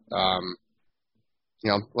 so, let me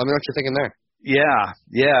know what you're thinking there. Yeah.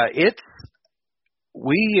 It's,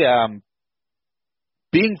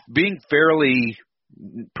 being fairly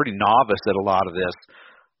pretty novice at a lot of this,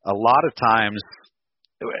 a lot of times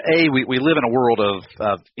we live in a world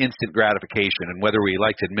of instant gratification, and whether we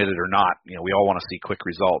like to admit it or not, we all want to see quick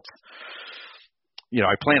results.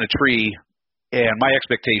 I plant a tree, and my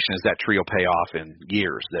expectation is that tree will pay off in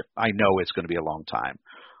years, that I know it's going to be a long time.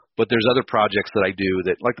 But there's other projects that I do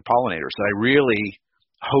that, like the pollinators, that I really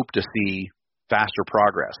hope to see faster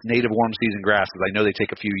progress. Native warm season grasses, I know they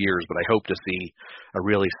take a few years, but I hope to see a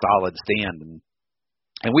really solid stand.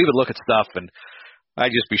 And we would look at stuff, and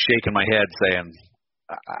I'd just be shaking my head saying,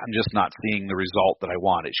 I'm just not seeing the result that I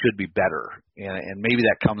want. It should be better. And maybe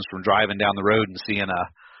that comes from driving down the road and seeing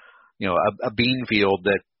a bean field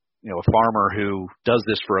that, a farmer who does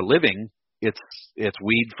this for a living, it's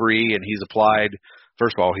weed free, and he's applied,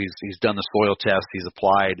 first of all, he's done the soil test, he's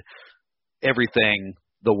applied everything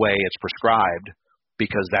the way it's prescribed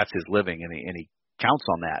because that's his living, and he counts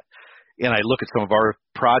on that. And I look at some of our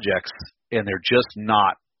projects, and they're just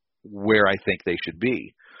not where I think they should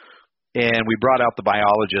be. And we brought out the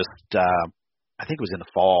biologist, I think it was in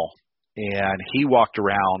the fall, and he walked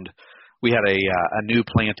around. We had a new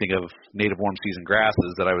planting of native warm season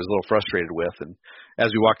grasses that I was a little frustrated with. And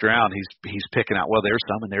as we walked around, he's picking out, well, there's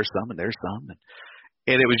some, and there's some, and there's some.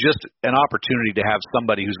 And it was just an opportunity to have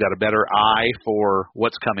somebody who's got a better eye for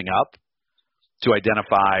what's coming up to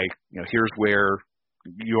identify, here's where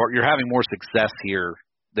you're having more success here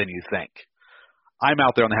than you think. I'm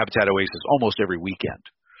out there on the Habitat Oasis almost every weekend.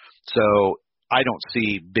 So I don't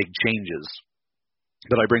see big changes,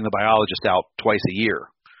 but I bring the biologist out twice a year,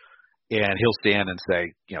 and he'll stand and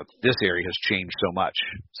say, this area has changed so much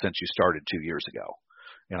since you started 2 years ago,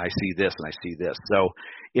 and I see this and I see this. So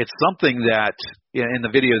it's something that in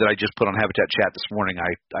the video that I just put on Habitat Chat this morning,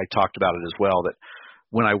 I talked about it as well, that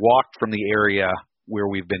when I walked from the area where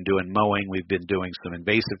we've been doing mowing, we've been doing some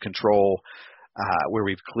invasive control, where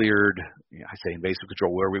we've cleared, I say invasive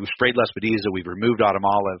control, where we've sprayed Lespedeza, we've removed autumn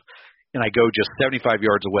olive, and I go just 75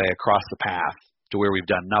 yards away across the path to where we've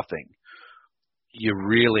done nothing. You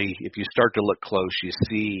really, if you start to look close, you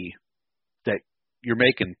see that you're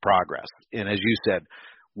making progress. And as you said,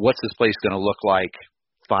 what's this place going to look like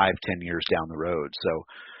 5-10 years down the road? So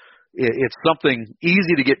it's something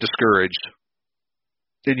easy to get discouraged.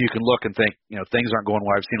 Then you can look and think, things aren't going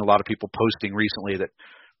well. I've seen a lot of people posting recently that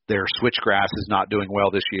their switchgrass is not doing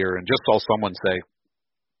well this year, and just saw someone say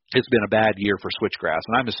it's been a bad year for switchgrass,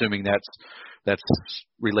 and I'm assuming that's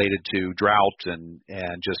related to drought and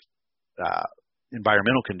just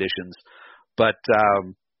environmental conditions, but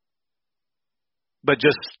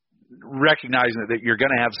just recognizing that you're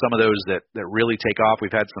going to have some of those that really take off.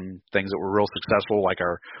 We've had some things that were real successful, like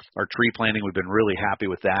our tree planting. We've been really happy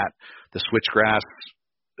with that. The switchgrass,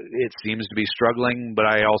 it seems to be struggling, but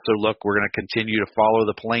I also we're going to continue to follow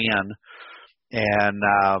the plan, and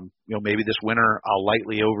maybe this winter I'll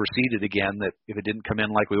lightly overseed it again, that if it didn't come in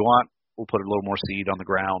like we want, we'll put a little more seed on the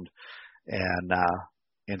ground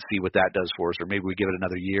and see what that does for us, or maybe we give it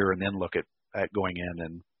another year and then look at going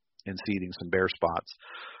in and seeding some bare spots.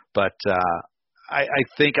 But I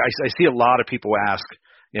think I see a lot of people ask,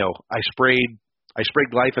 I sprayed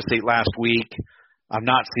glyphosate last week, I'm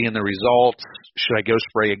not seeing the results. Should I go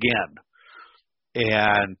spray again?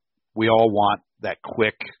 And we all want that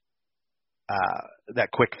quick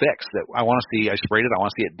fix. That I want to see. I sprayed it. I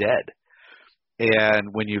want to see it dead.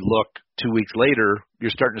 And when you look 2 weeks later,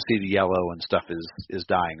 you're starting to see the yellow and stuff is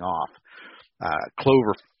dying off.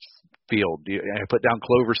 Clover field. I put down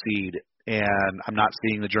clover seed, and I'm not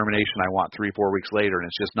seeing the germination I want 3-4 weeks later, and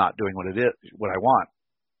it's just not doing what I want.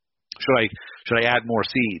 Should I add more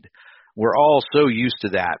seed? We're all so used to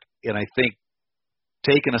that, and I think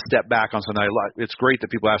taking a step back on something, it's great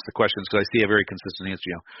that people ask the questions, because I see a very consistent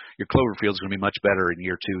answer. Your clover field is going to be much better in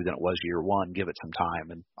year 2 than it was year 1. Give it some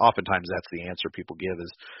time, and oftentimes that's the answer people give,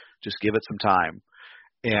 is just give it some time.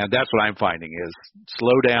 And that's what I'm finding is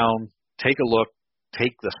slow down, take a look,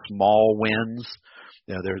 take the small wins.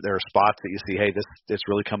 There are spots that you see, hey, this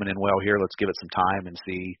really coming in well here. Let's give it some time and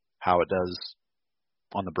see how it does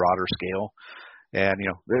on the broader scale. And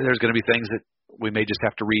there's going to be things that we may just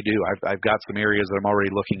have to redo. I've got some areas that I'm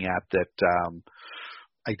already looking at that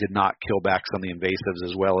I did not kill back some of the invasives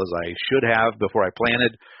as well as I should have before I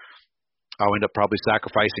planted. I'll end up probably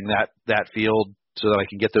sacrificing that field so that I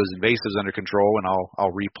can get those invasives under control, and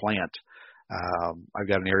I'll replant.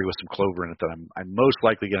 I've got an area with some clover in it that I'm most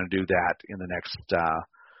likely going to do that in the next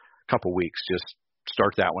couple weeks. Just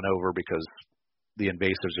start that one over, because the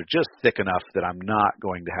invasives are just thick enough that I'm not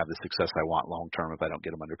going to have the success I want long term if I don't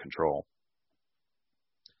get them under control.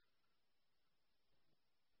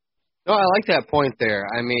 No, I like that point there.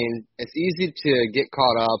 I mean, it's easy to get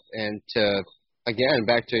caught up and to, again,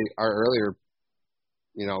 back to our earlier,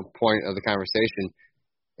 point of the conversation,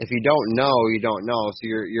 if you don't know, you don't know. So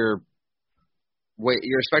you're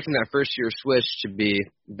expecting that first year switch to be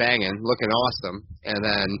banging, looking awesome, and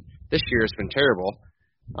then this year it's been terrible.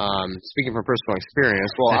 Speaking from personal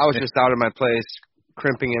experience, well, I was just out of my place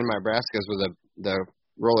crimping in my brassicas with the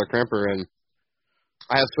roller crimper, and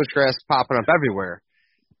I have switchgrass popping up everywhere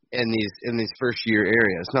in these first year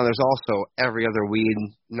areas. Now there's also every other weed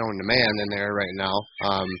known to man in there right now,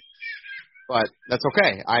 but that's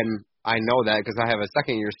okay. I know that because I have a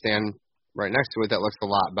second year stand right next to it that looks a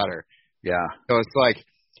lot better. Yeah. So it's like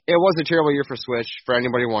it was a terrible year for Switch for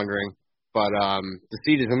anybody wondering, but the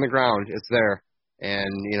seed is in the ground, it's there, and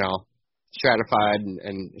stratified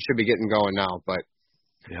and should be getting going now. But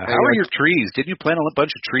yeah. How are your trees? Did you plant a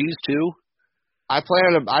bunch of trees too? I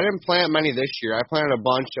didn't plant many this year. I planted a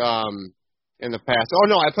bunch in the past. Oh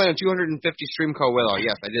no, I planted 250 Streamco willow.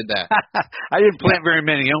 Yes, I did that. I didn't plant very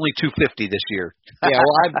many. Only 250 this year. Yeah,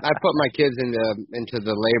 well, I put my kids into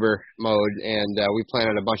the labor mode, and we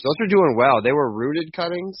planted a bunch. Those are doing well. They were rooted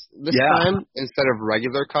cuttings this time instead of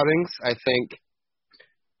regular cuttings. I think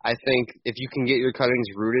if you can get your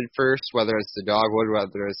cuttings rooted first, whether it's the dogwood,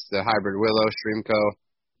 whether it's the hybrid willow, Streamco,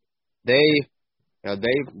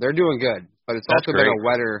 they're doing good. But it's also been a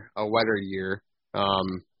wetter year.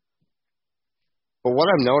 But what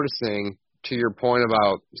I'm noticing, to your point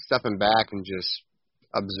about stepping back and just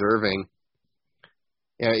observing,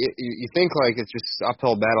 you think like it's just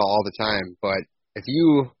uphill battle all the time. But if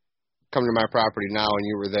you come to my property now and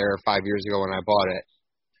you were there 5 years ago when I bought it,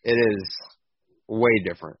 it is way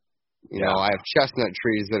different. You know, I have chestnut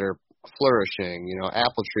trees that are flourishing.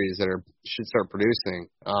 Apple trees that should start producing.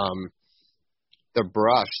 The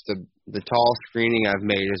brush, the tall screening I've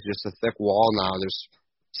made is just a thick wall now. There's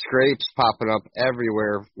scrapes popping up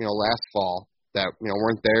everywhere, last fall that,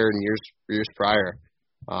 weren't there in years prior.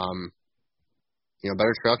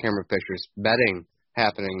 Better trail camera pictures, bedding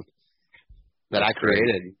happening that I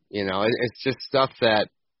created. It's just stuff that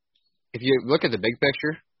if you look at the big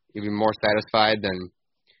picture, you'd be more satisfied than,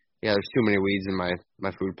 there's too many weeds in my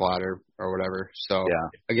food plot or whatever. So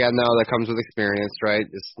again, though, that comes with experience, right?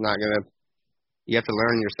 It's not going to, you have to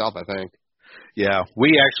learn yourself, I think. Yeah,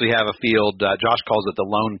 we actually have a field. Josh calls it the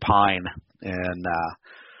Lone Pine, and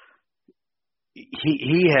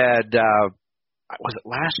he had was it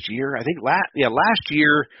last year? I think last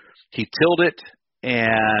year he tilled it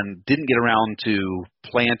and didn't get around to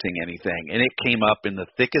planting anything, and it came up in the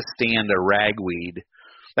thickest stand of ragweed.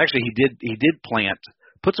 Actually, he did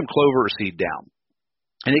put some clover seed down,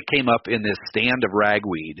 and it came up in this stand of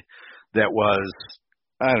ragweed that was,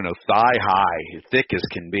 I don't know, thigh high, thick as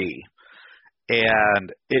can be.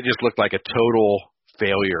 And it just looked like a total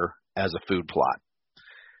failure as a food plot.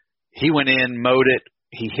 He went in, mowed it,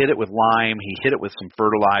 he hit it with lime, he hit it with some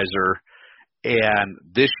fertilizer, and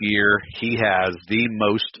this year he has the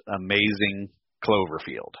most amazing clover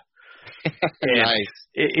field. Nice.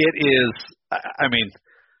 It is, I mean,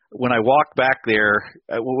 when I walked back there,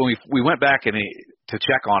 when we went back to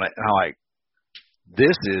check on it, and I'm like,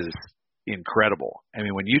 this is incredible. I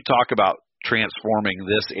mean, when you talk about transforming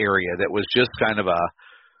this area that was just kind of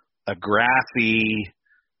a grassy,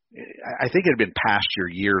 I think it had been pasture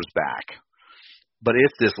years back, but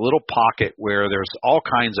it's this little pocket where there's all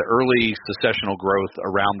kinds of early successional growth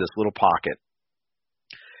around this little pocket.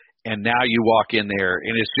 And now you walk in there,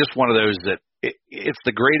 and it's just one of those that it's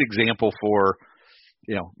the great example for,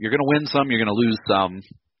 you're going to win some, you're going to lose some,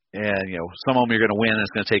 and, some of them you're going to win, and it's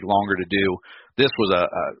going to take longer to do. This was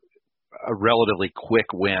a relatively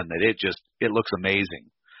quick win that it looks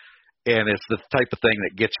amazing. And it's the type of thing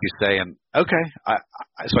that gets you saying, okay,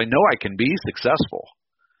 so I know I can be successful.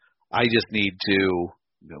 I just need to,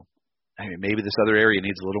 maybe this other area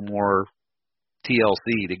needs a little more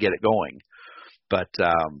TLC to get it going. But,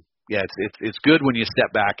 it's good when you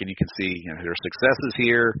step back and you can see, there are successes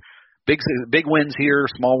here, big wins here,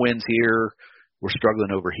 small wins here. We're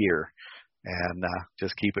struggling over here. And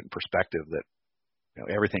just keep it in perspective that,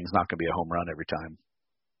 everything's not going to be a home run every time.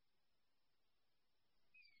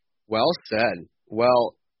 Well said.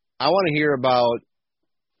 Well, I want to hear about,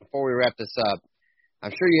 before we wrap this up,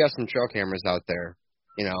 I'm sure you have some trail cameras out there.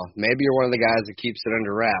 Maybe you're one of the guys that keeps it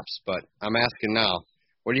under wraps, but I'm asking now.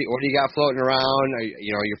 What do you got floating around?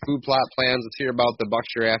 Your food plot plans. Let's hear about the bucks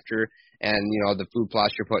you're after and, the food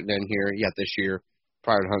plots you're putting in here yet this year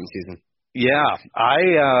prior to hunting season. Yeah, I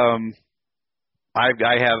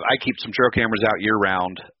keep some trail cameras out year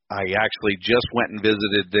round. I actually just went and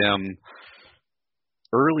visited them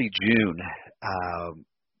early June.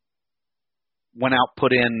 Went out,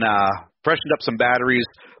 freshened up some batteries,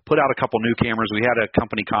 put out a couple new cameras. We had a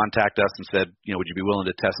company contact us and said, would you be willing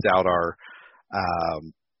to test out our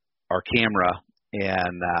camera?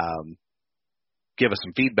 and give us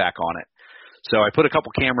some feedback on it. So I put a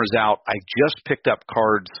couple cameras out. I just picked up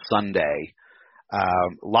cards Sunday.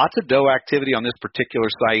 Lots of doe activity on this particular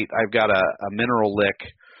site. I've got a mineral lick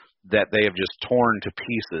that they have just torn to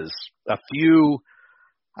pieces. A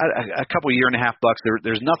couple year and a half bucks.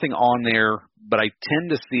 There's nothing on there, but I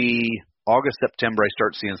tend to see August, September, I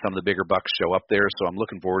start seeing some of the bigger bucks show up there, so I'm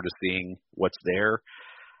looking forward to seeing what's there.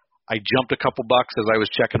 I jumped a couple bucks as I was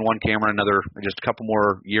checking one camera, just a couple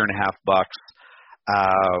more year and a half bucks.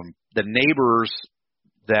 The neighbors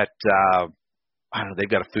that, I don't know, they've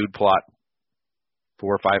got a food plot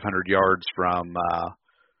 400 or 500 yards from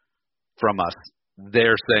us.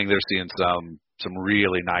 They're saying they're seeing some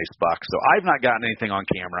really nice bucks. So I've not gotten anything on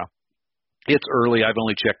camera. It's early. I've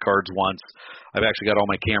only checked cards once. I've actually got all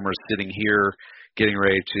my cameras sitting here, getting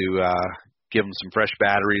ready to give them some fresh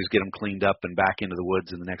batteries, get them cleaned up and back into the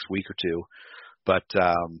woods in the next week or two. But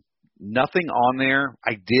nothing on there.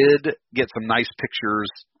 I did get some nice pictures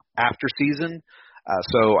after season.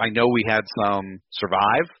 So I know we had some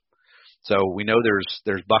survive. So we know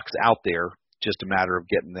there's bucks out there, just a matter of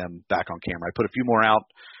getting them back on camera. I put a few more out,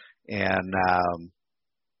 and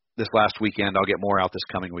this last weekend I'll get more out this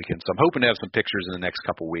coming weekend. So I'm hoping to have some pictures in the next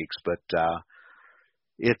couple weeks. But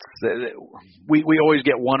we always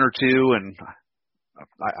get one or two, and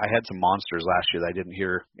I had some monsters last year that I didn't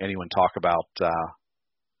hear anyone talk about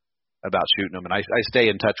shooting them. And I stay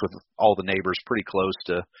in touch with all the neighbors pretty close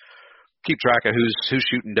to keep track of who's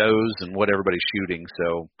shooting does and what everybody's shooting.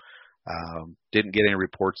 So didn't get any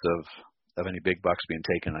reports of any big bucks being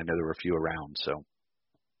taken. I know there were a few around. So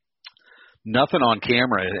nothing on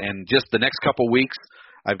camera. And just the next couple weeks,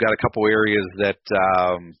 I've got a couple areas that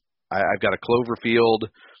I've got a clover field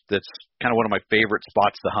that's kind of one of my favorite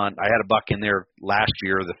spots to hunt. I had a buck in there last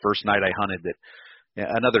year, the first night I hunted, that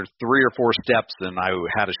another 3 or 4 steps and I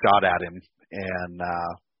had a shot at him. And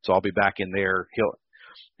so I'll be back in there.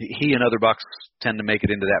 He and other bucks tend to make it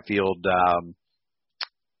into that field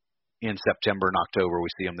in September and October. We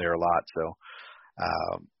see them there a lot. So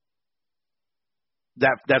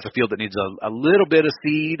that's a field that needs a little bit of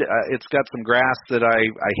seed. It's got some grass that I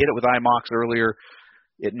hit it with IMOX earlier.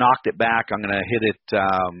 It knocked it back. I'm going to hit it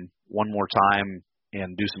one more time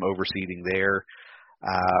and do some overseeding there.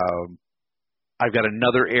 I've got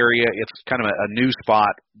another area. It's kind of a new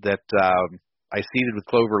spot that I seeded with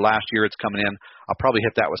clover last year. It's coming in. I'll probably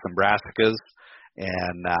hit that with some brassicas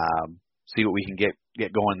and see what we can get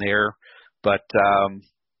going there. But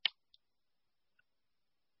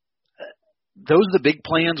those are the big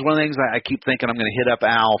plans. One of the things I keep thinking I'm going to hit up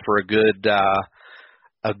Al for a good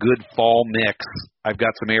fall mix. I've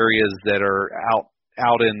got some areas that are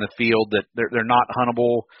out in the field that they're not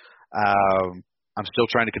huntable. I'm still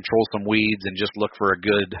trying to control some weeds and just look for a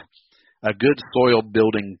good soil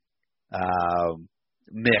building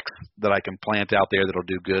mix that I can plant out there that'll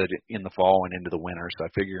do good in the fall and into the winter. So I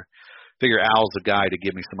figure Al's the guy to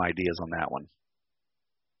give me some ideas on that one.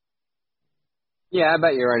 Yeah, I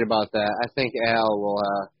bet you're right about that. I think Al will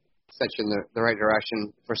set you in the right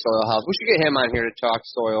direction for soil health. We should get him on here to talk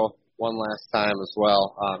soil one last time as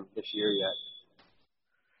well this year yet.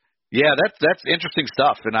 Yeah, that's interesting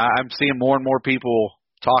stuff, and I'm seeing more and more people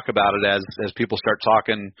talk about it as people start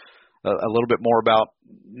talking a little bit more about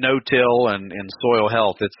no-till and soil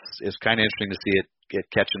health. It's kind of interesting to see it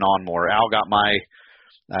catching on more. Al got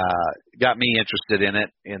me interested in it,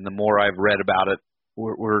 and the more I've read about it,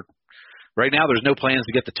 we're right now there's no plans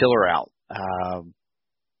to get the tiller out.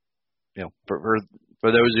 For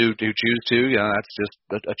those who choose to, that's just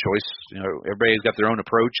a choice. Everybody's got their own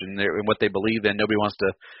approach and what they believe in. Nobody wants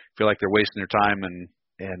to feel like they're wasting their time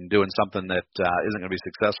and doing something that isn't going to be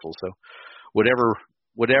successful. So wherever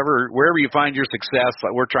you find your success,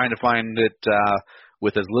 we're trying to find it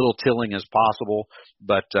with as little tilling as possible.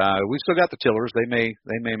 But we still got the tillers. They may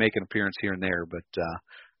make an appearance here and there, but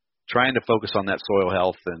trying to focus on that soil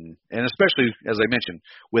health and especially, as I mentioned,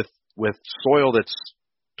 with soil that's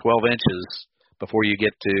 12 inches before you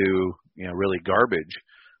get to really garbage,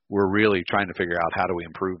 we're really trying to figure out how do we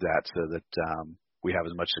improve that so that we have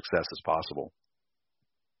as much success as possible.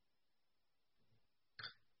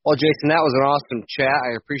 Well, Jason, that was an awesome chat.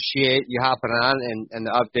 I appreciate you hopping on and the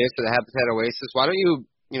updates for the Habitat Oasis. Why don't you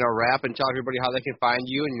wrap and tell everybody how they can find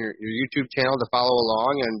you and your YouTube channel to follow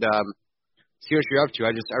along and see what you're up to.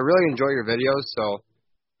 I really enjoy your videos, so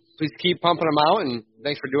please keep pumping them out, and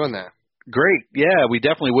thanks for doing that. Great. Yeah, we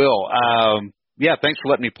definitely will. Thanks for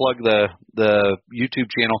letting me plug the YouTube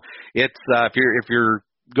channel. It's if you're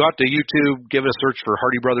go out to YouTube, give it a search for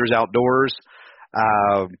Hardy Brothers Outdoors.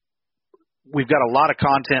 we've got a lot of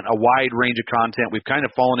content, a wide range of content. We've kind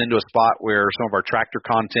of fallen into a spot where some of our tractor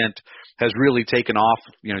content has really taken off,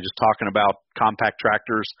 just talking about compact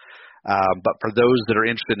tractors. But for those that are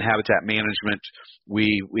interested in habitat management,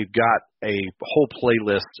 we've got a whole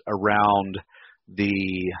playlist around the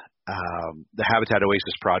Habitat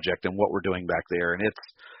Oasis project and what we're doing back there. And it's,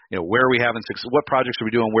 where are we having success, what projects are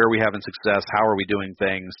we doing, where are we having success, how are we doing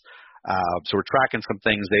things. So we're tracking some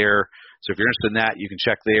things there. So if you're interested in that, you can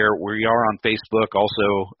check there. We are on Facebook,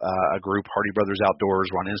 also a group, Hardy Brothers Outdoors.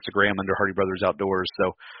 We're on Instagram under Hardy Brothers Outdoors.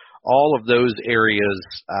 So all of those areas,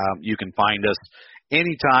 you can find us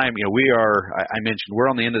anytime. I mentioned we're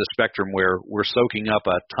on the end of the spectrum where we're soaking up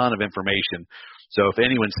a ton of information. So if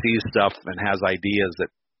anyone sees stuff and has ideas that,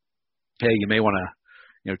 hey, you may want to,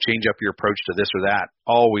 change up your approach to this or that,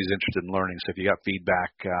 always interested in learning. So if you got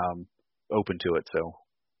feedback, open to it. So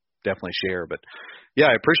definitely share. But yeah,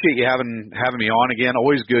 I appreciate you having me on again.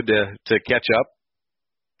 Always good to catch up,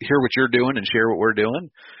 hear what you're doing and share what we're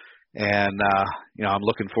doing. And I'm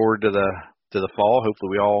looking forward to the fall.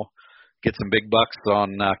 Hopefully we all get some big bucks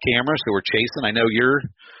on camera, so we're chasing. I know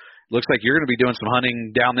looks like you're going to be doing some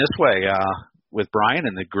hunting down this way with Brian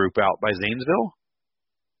and the group out by Zanesville.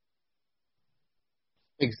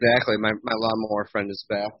 Exactly. My lawnmower friend is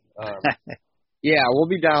back. Yeah, we'll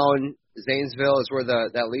be down. Zanesville is where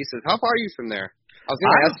that lease is. How far are you from there? I was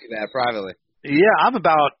going to ask you that privately. Yeah, I'm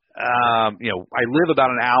about, I live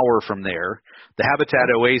about an hour from there. The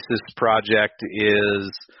Habitat Oasis project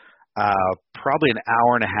is probably an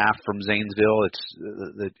hour and a half from Zanesville.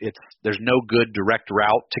 There's no good direct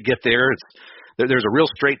route to get there. There's a real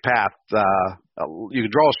straight path. You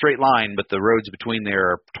can draw a straight line, but the roads between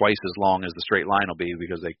there are twice as long as the straight line will be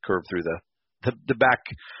because they curve through the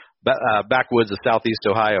backwoods of southeast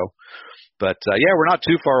Ohio. But yeah, we're not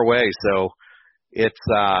too far away, so it's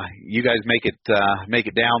you guys make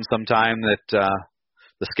it down sometime that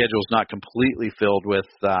the schedule's not completely filled with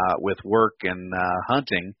work and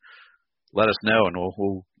hunting. Let us know, and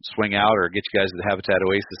we'll swing out or get you guys to the Habitat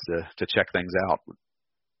Oasis to check things out.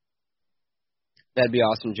 That'd be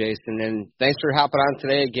awesome, Jason. And thanks for hopping on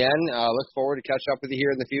today again. Look forward to catch up with you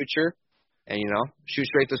here in the future. And, shoot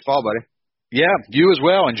straight this fall, buddy. Yeah, you as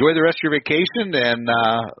well. Enjoy the rest of your vacation, and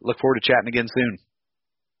look forward to chatting again soon.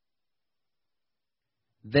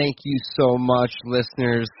 Thank you so much,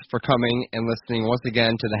 listeners, for coming and listening once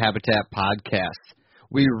again to the Habitat Podcast.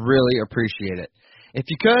 We really appreciate it. If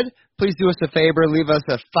you could, please do us a favor. Leave us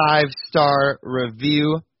a 5-star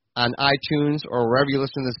review on iTunes or wherever you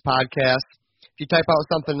listen to this podcast. If you type out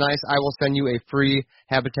something nice, I will send you a free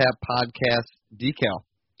Habitat Podcast decal.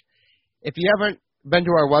 If you haven't been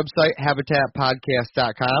to our website,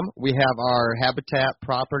 habitatpodcast.com, we have our Habitat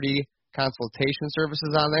Property Consultation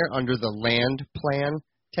Services on there under the Land Plan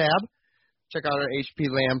tab. Check out our HP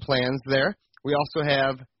Land Plans there. We also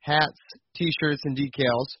have hats, T-shirts, and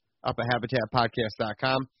decals up at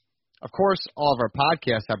habitatpodcast.com. Of course, all of our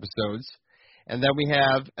podcast episodes. And then we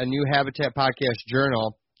have a new Habitat Podcast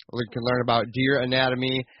journal where you can learn about deer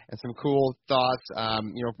anatomy and some cool thoughts,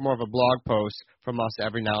 more of a blog post from us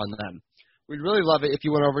every now and then. We'd really love it if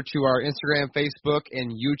you went over to our Instagram, Facebook,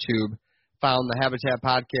 and YouTube, found the Habitat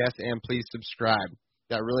Podcast, and please subscribe.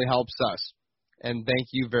 That really helps us. And thank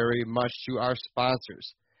you very much to our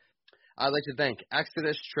sponsors. I'd like to thank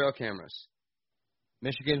Exodus Trail Cameras,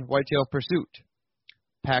 Michigan Whitetail Pursuit,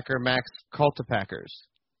 Packer Max Cultipackers,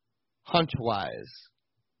 Huntwise,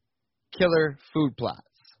 Killer Food Plots,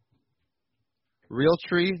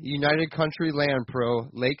 Realtree United Country Land Pro,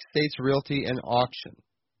 Lake States Realty and Auction,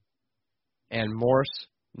 and Morse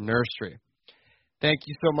Nursery. Thank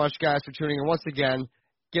you so much, guys, for tuning in once again.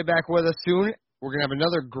 Get back with us soon. We're going to have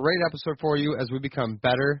another great episode for you as we become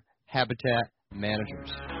better habitat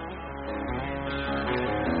managers.